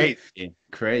could do it.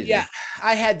 Crazy. Yeah,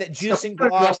 I had that juicing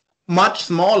blog. Much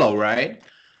smaller, right?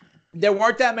 There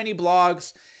weren't that many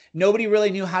blogs. Nobody really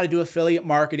knew how to do affiliate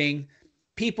marketing.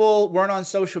 People weren't on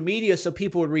social media, so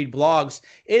people would read blogs.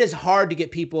 It is hard to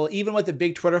get people, even with a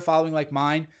big Twitter following like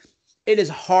mine, it is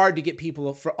hard to get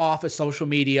people off of social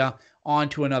media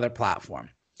onto another platform.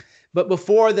 But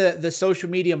before the social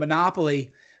media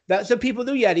monopoly, that's what people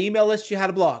do. You had email lists, you had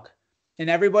a blog, and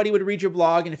everybody would read your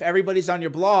blog. And if everybody's on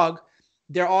your blog,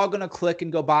 they're all going to click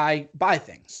and go buy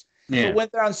things. Yeah. But when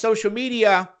they're on social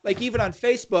media, like even on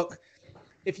Facebook,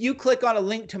 if you click on a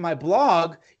link to my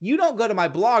blog, you don't go to my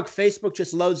blog. Facebook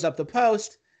just loads up the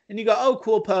post and you go, oh,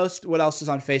 cool post. What else is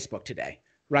on Facebook today?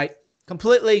 Right?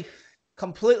 Completely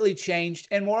changed.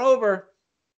 And moreover,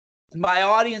 my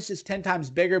audience is 10 times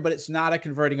bigger, but it's not a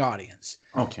converting audience.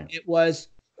 Okay. It was,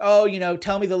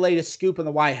 tell me the latest scoop in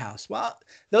the White House. Well,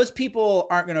 those people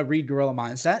aren't going to read Guerrilla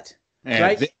Mindset. Yeah,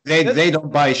 right? They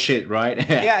don't buy shit, right?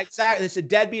 Yeah, exactly. It's a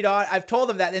deadbeat audience. I've told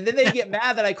them that. And then they get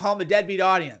mad that I call them a deadbeat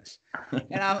audience.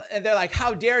 And they're like,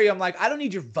 how dare you? I'm like, I don't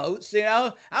need your votes,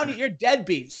 I don't need your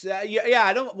deadbeats.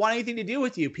 I don't want anything to do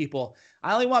with you people.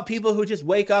 I only want people who just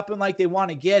wake up and like they want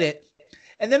to get it.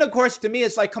 And then, of course, to me,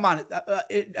 it's like, come on,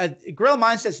 Gorilla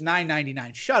Mindset's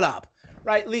 $9.99. Shut up,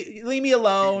 right? Leave me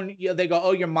alone. They go,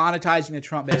 oh, you're monetizing the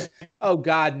Trump base. Oh,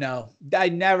 God, no.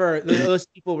 Those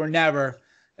people were never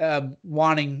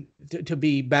wanting to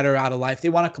be better out of life. They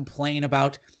want to complain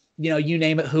about, you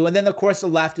name it who. And then, of course, the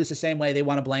left is the same way. They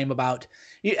want to blame about,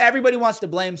 everybody wants to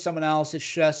blame someone else. It's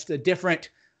just a different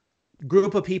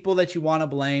group of people that you want to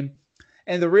blame.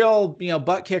 And the real,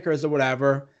 butt kickers or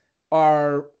whatever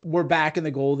we're back in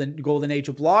the golden age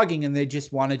of blogging, and they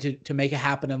just wanted to make it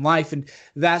happen in life. And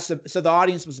so the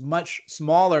audience was much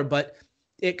smaller, but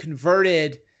it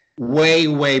converted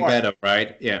way better,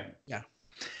 right? Yeah.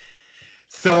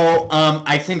 So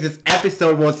I think this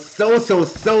episode was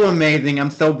so amazing.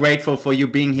 I'm so grateful for you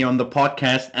being here on the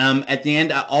podcast. At the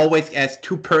end, I always ask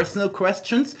 2 personal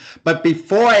questions. But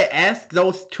before I ask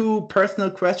those 2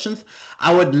 personal questions,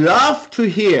 I would love to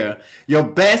hear your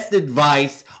best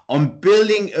advice on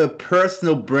building a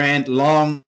personal brand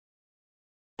long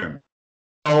term.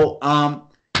 So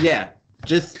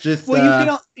just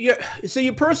well, your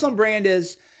personal brand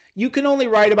is, you can only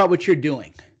write about what you're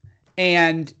doing,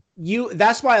 and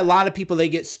that's why a lot of people, they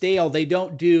get stale. They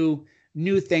don't do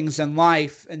new things in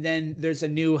life. And then there's a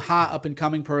new hot up and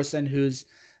coming person who's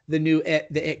the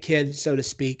it kid, so to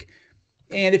speak.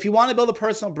 And if you want to build a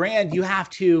personal brand, you have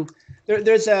to,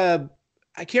 I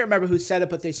can't remember who said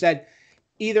it, but they said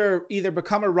either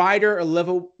become a writer or live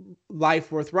a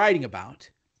life worth writing about.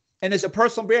 And as a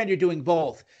personal brand, you're doing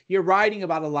both. You're writing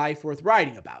about a life worth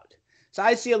writing about. So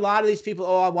I see a lot of these people,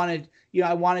 I want to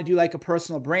do like a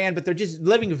personal brand, but they're just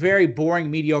living very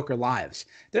boring, mediocre lives.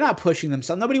 They're not pushing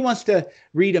themselves. Nobody wants to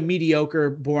read a mediocre,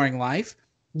 boring life.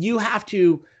 You have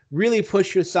to really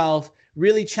push yourself,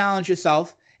 really challenge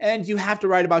yourself, and you have to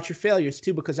write about your failures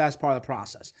too, because that's part of the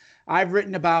process. I've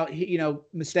written about,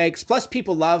 mistakes. Plus,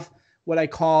 people love what I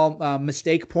call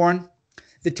mistake porn.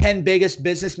 The 10 biggest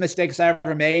business mistakes I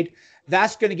ever made.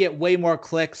 That's going to get way more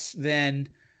clicks than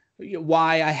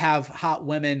why I have hot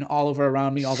women all over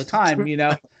around me all the time.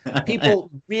 People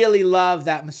really love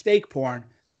that mistake porn.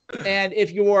 And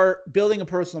if you're building a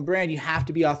personal brand, you have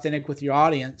to be authentic with your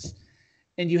audience,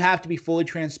 and you have to be fully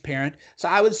transparent. So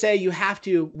I would say you have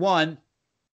to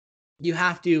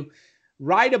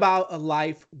write about a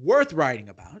life worth writing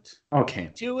about. Okay.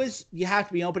 2 is you have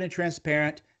to be open and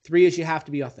transparent. 3 is you have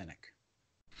to be authentic.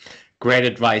 Great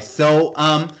advice. So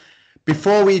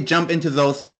before we jump into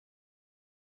those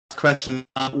question,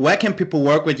 where can people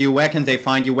work with you? Where can they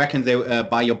find you? Where can they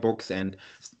buy your books? And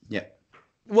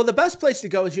well, the best place to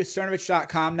go is just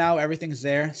Cernovich.com now. Everything's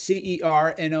there.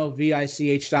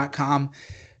 CERNOVICH.com.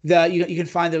 You can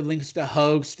find the links to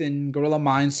Host and Gorilla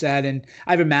Mindset, and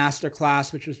I have a master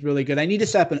class which was really good. I need to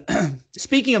set up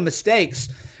speaking of mistakes,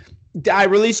 I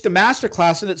released a master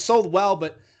class and it sold well,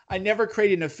 but I never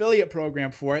created an affiliate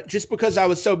program for it just because I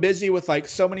was so busy with like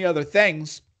so many other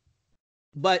things.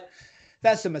 But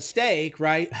that's a mistake,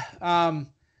 right?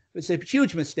 It's a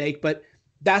huge mistake, but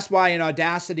that's why in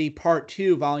Audacity Part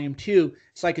 2, Volume 2,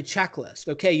 it's like a checklist.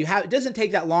 Okay, it doesn't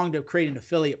take that long to create an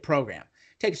affiliate program.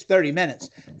 It takes 30 minutes,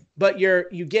 but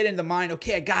you get in the mind,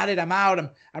 okay, I got it, I'm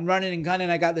out, I'm running and gunning,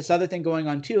 I got this other thing going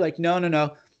on too. Like,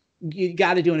 no, you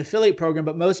got to do an affiliate program,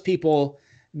 but most people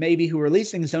maybe who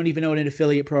release things don't even know what an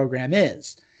affiliate program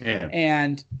is. Yeah.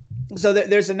 And so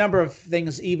there's a number of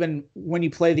things, even when you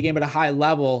play the game at a high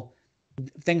level,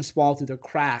 things fall through the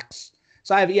cracks.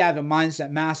 So I have a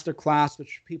mindset master class,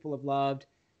 which people have loved,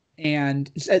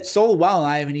 and it sold well.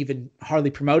 I haven't even hardly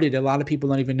promoted it. A lot of people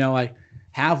don't even know I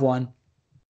have one.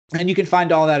 And you can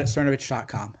find all that at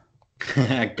Cernovich.com.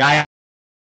 Guy,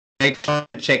 make sure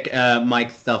to check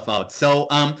Mike's stuff out. So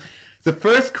the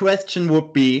first question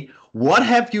would be, what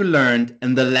have you learned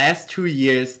in the last 2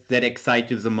 years that excite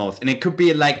you the most? And it could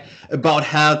be like about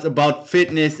health, about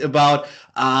fitness, about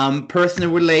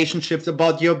personal relationships,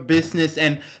 about your business.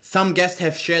 And some guests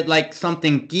have shared like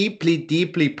something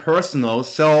deeply personal.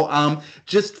 So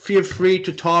just feel free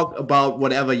to talk about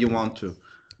whatever you want to.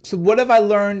 So what have I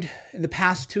learned in the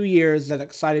past 2 years that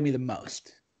excited me the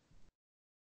most?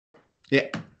 Yeah.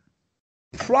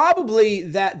 Probably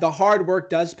that the hard work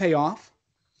does pay off.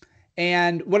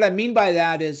 And what I mean by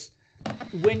that is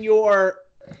when you're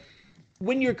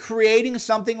creating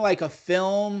something like a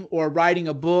film or writing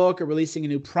a book or releasing a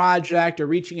new project or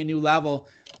reaching a new level,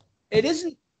 it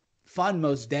isn't fun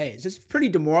most days. It's pretty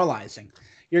demoralizing.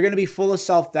 You're going to be full of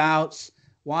self-doubts.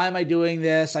 Why am I doing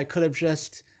this? I could have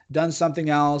just done something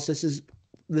else. This is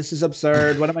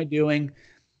absurd. What am I doing?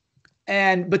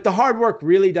 But the hard work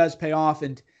really does pay off.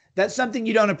 And that's something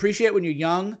you don't appreciate when you're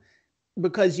young,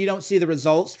 because you don't see the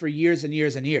results for years and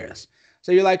years and years.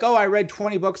 So you're like, oh, I read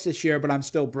 20 books this year, but I'm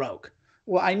still broke.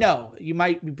 Well, I know you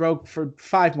might be broke for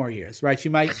 5 more years, right? You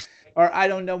might, or I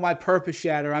don't know my purpose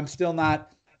yet, or I'm still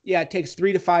not. Yeah, it takes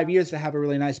 3 to 5 years to have a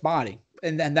really nice body.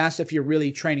 And then that's if you're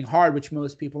really training hard, which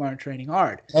most people aren't training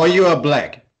hard. Or you are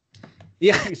black.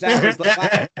 Yeah, exactly.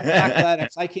 Black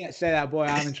athletics. I can't say that. Boy,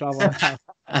 I'm in trouble now.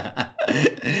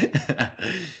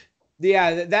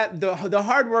 Yeah, the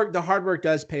hard work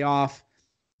does pay off.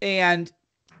 And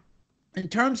in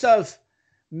terms of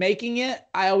making it,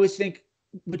 I always think,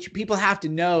 which people have to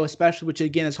know, especially, which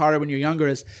again is harder when you're younger,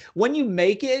 is when you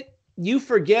make it, you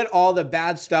forget all the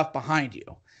bad stuff behind you.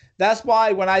 That's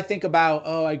why when I think about,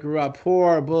 oh, I grew up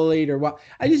poor, bullied, or what,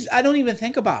 I don't even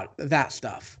think about that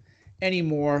stuff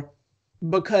anymore,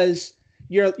 because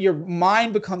your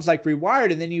mind becomes like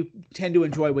rewired, and then you tend to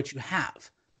enjoy what you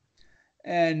have.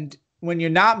 And when you're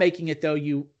not making it, though,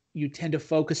 you tend to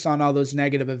focus on all those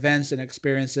negative events and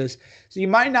experiences. So you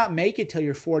might not make it till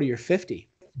you're 40 or 50,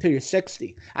 till you're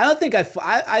 60. I don't think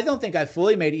I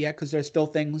fully made it yet, because there's still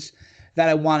things that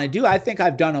I want to do. I think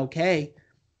I've done okay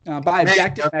by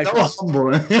objective measures. So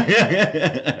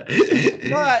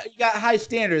Well, you got high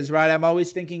standards, right? I'm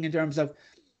always thinking in terms of,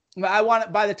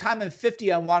 by the time I'm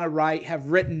 50, I want to have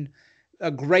written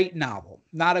a great novel,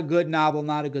 not a good novel,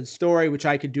 not a good story, which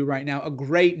I could do right now, a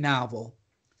great novel.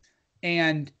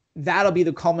 And that'll be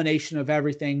the culmination of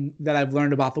everything that I've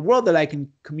learned about the world that I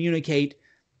can communicate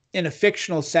in a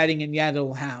fictional setting, and yet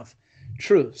it'll have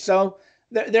truth. So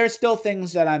there are still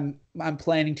things that I'm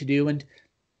planning to do, and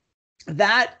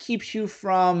that keeps you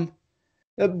from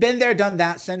been there, done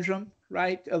that syndrome,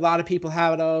 right? A lot of people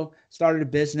have it. Oh, started a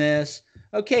business.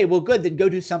 Okay, well, good. Then go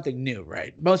do something new,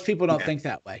 right? Most people don't think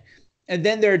that way. And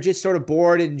then they're just sort of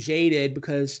bored and jaded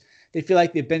because they feel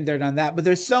like they've been there, done that. But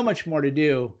there's so much more to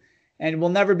do, and we'll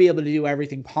never be able to do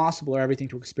everything possible or everything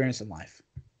to experience in life.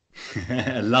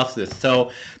 I love this.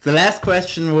 So the last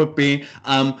question would be,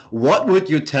 what would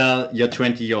you tell your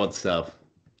 20-year-old self?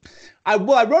 I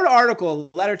wrote an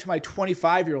article, a letter to my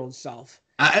 25-year-old self.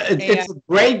 It's a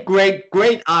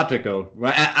great article,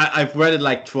 right? I've read it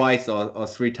like twice or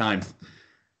 3 times.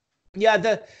 Yeah,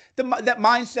 that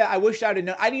mindset, I wish I'd have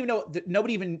known. I didn't even know,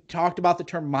 nobody even talked about the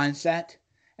term mindset.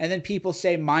 And then people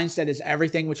say mindset is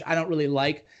everything, which I don't really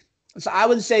like. So I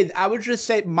would just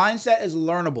say mindset is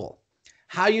learnable.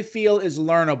 How you feel is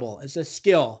learnable. It's a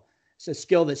skill. It's a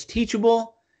skill that's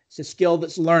teachable. It's a skill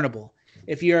that's learnable.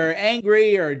 If you're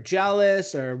angry or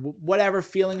jealous or whatever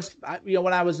feelings,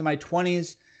 when I was in my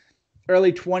 20s,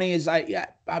 early 20s,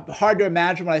 hard to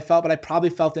imagine what I felt, but I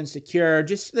probably felt insecure.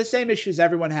 Just the same issues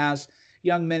everyone has,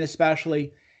 young men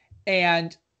especially.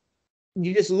 And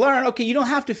you just learn, okay, you don't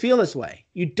have to feel this way.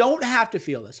 You don't have to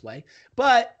feel this way.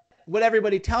 But what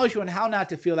everybody tells you and how not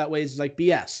to feel that way is like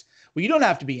BS. Well, you don't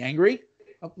have to be angry.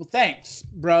 Oh, well, thanks,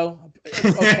 bro.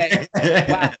 Okay.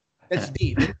 Wow. That's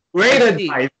deep. Great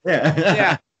advice.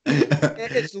 Yeah.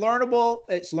 It's learnable.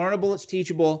 It's learnable. It's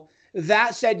teachable.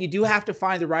 That said, you do have to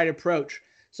find the right approach.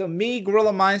 So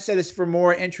Gorilla Mindset is for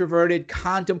more introverted,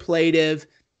 contemplative,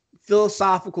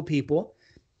 philosophical people.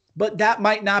 But that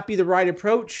might not be the right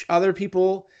approach. Other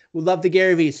people would love the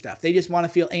Gary Vee stuff. They just want to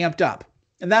feel amped up.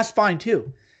 And that's fine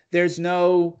too. There's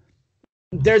no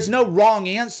wrong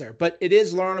answer, but it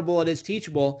is learnable. It is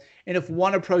teachable. And if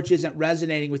one approach isn't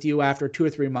resonating with you after 2 or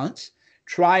 3 months,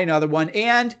 try another one.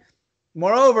 And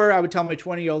moreover, I would tell my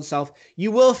 20-year-old self,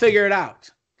 you will figure it out.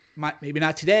 Maybe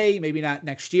not today, maybe not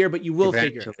next year, but you will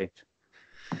figure it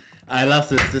out. I love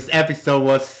this. This episode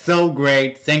was so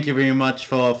great. Thank you very much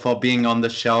for being on the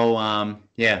show.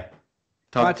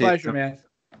 My pleasure, man.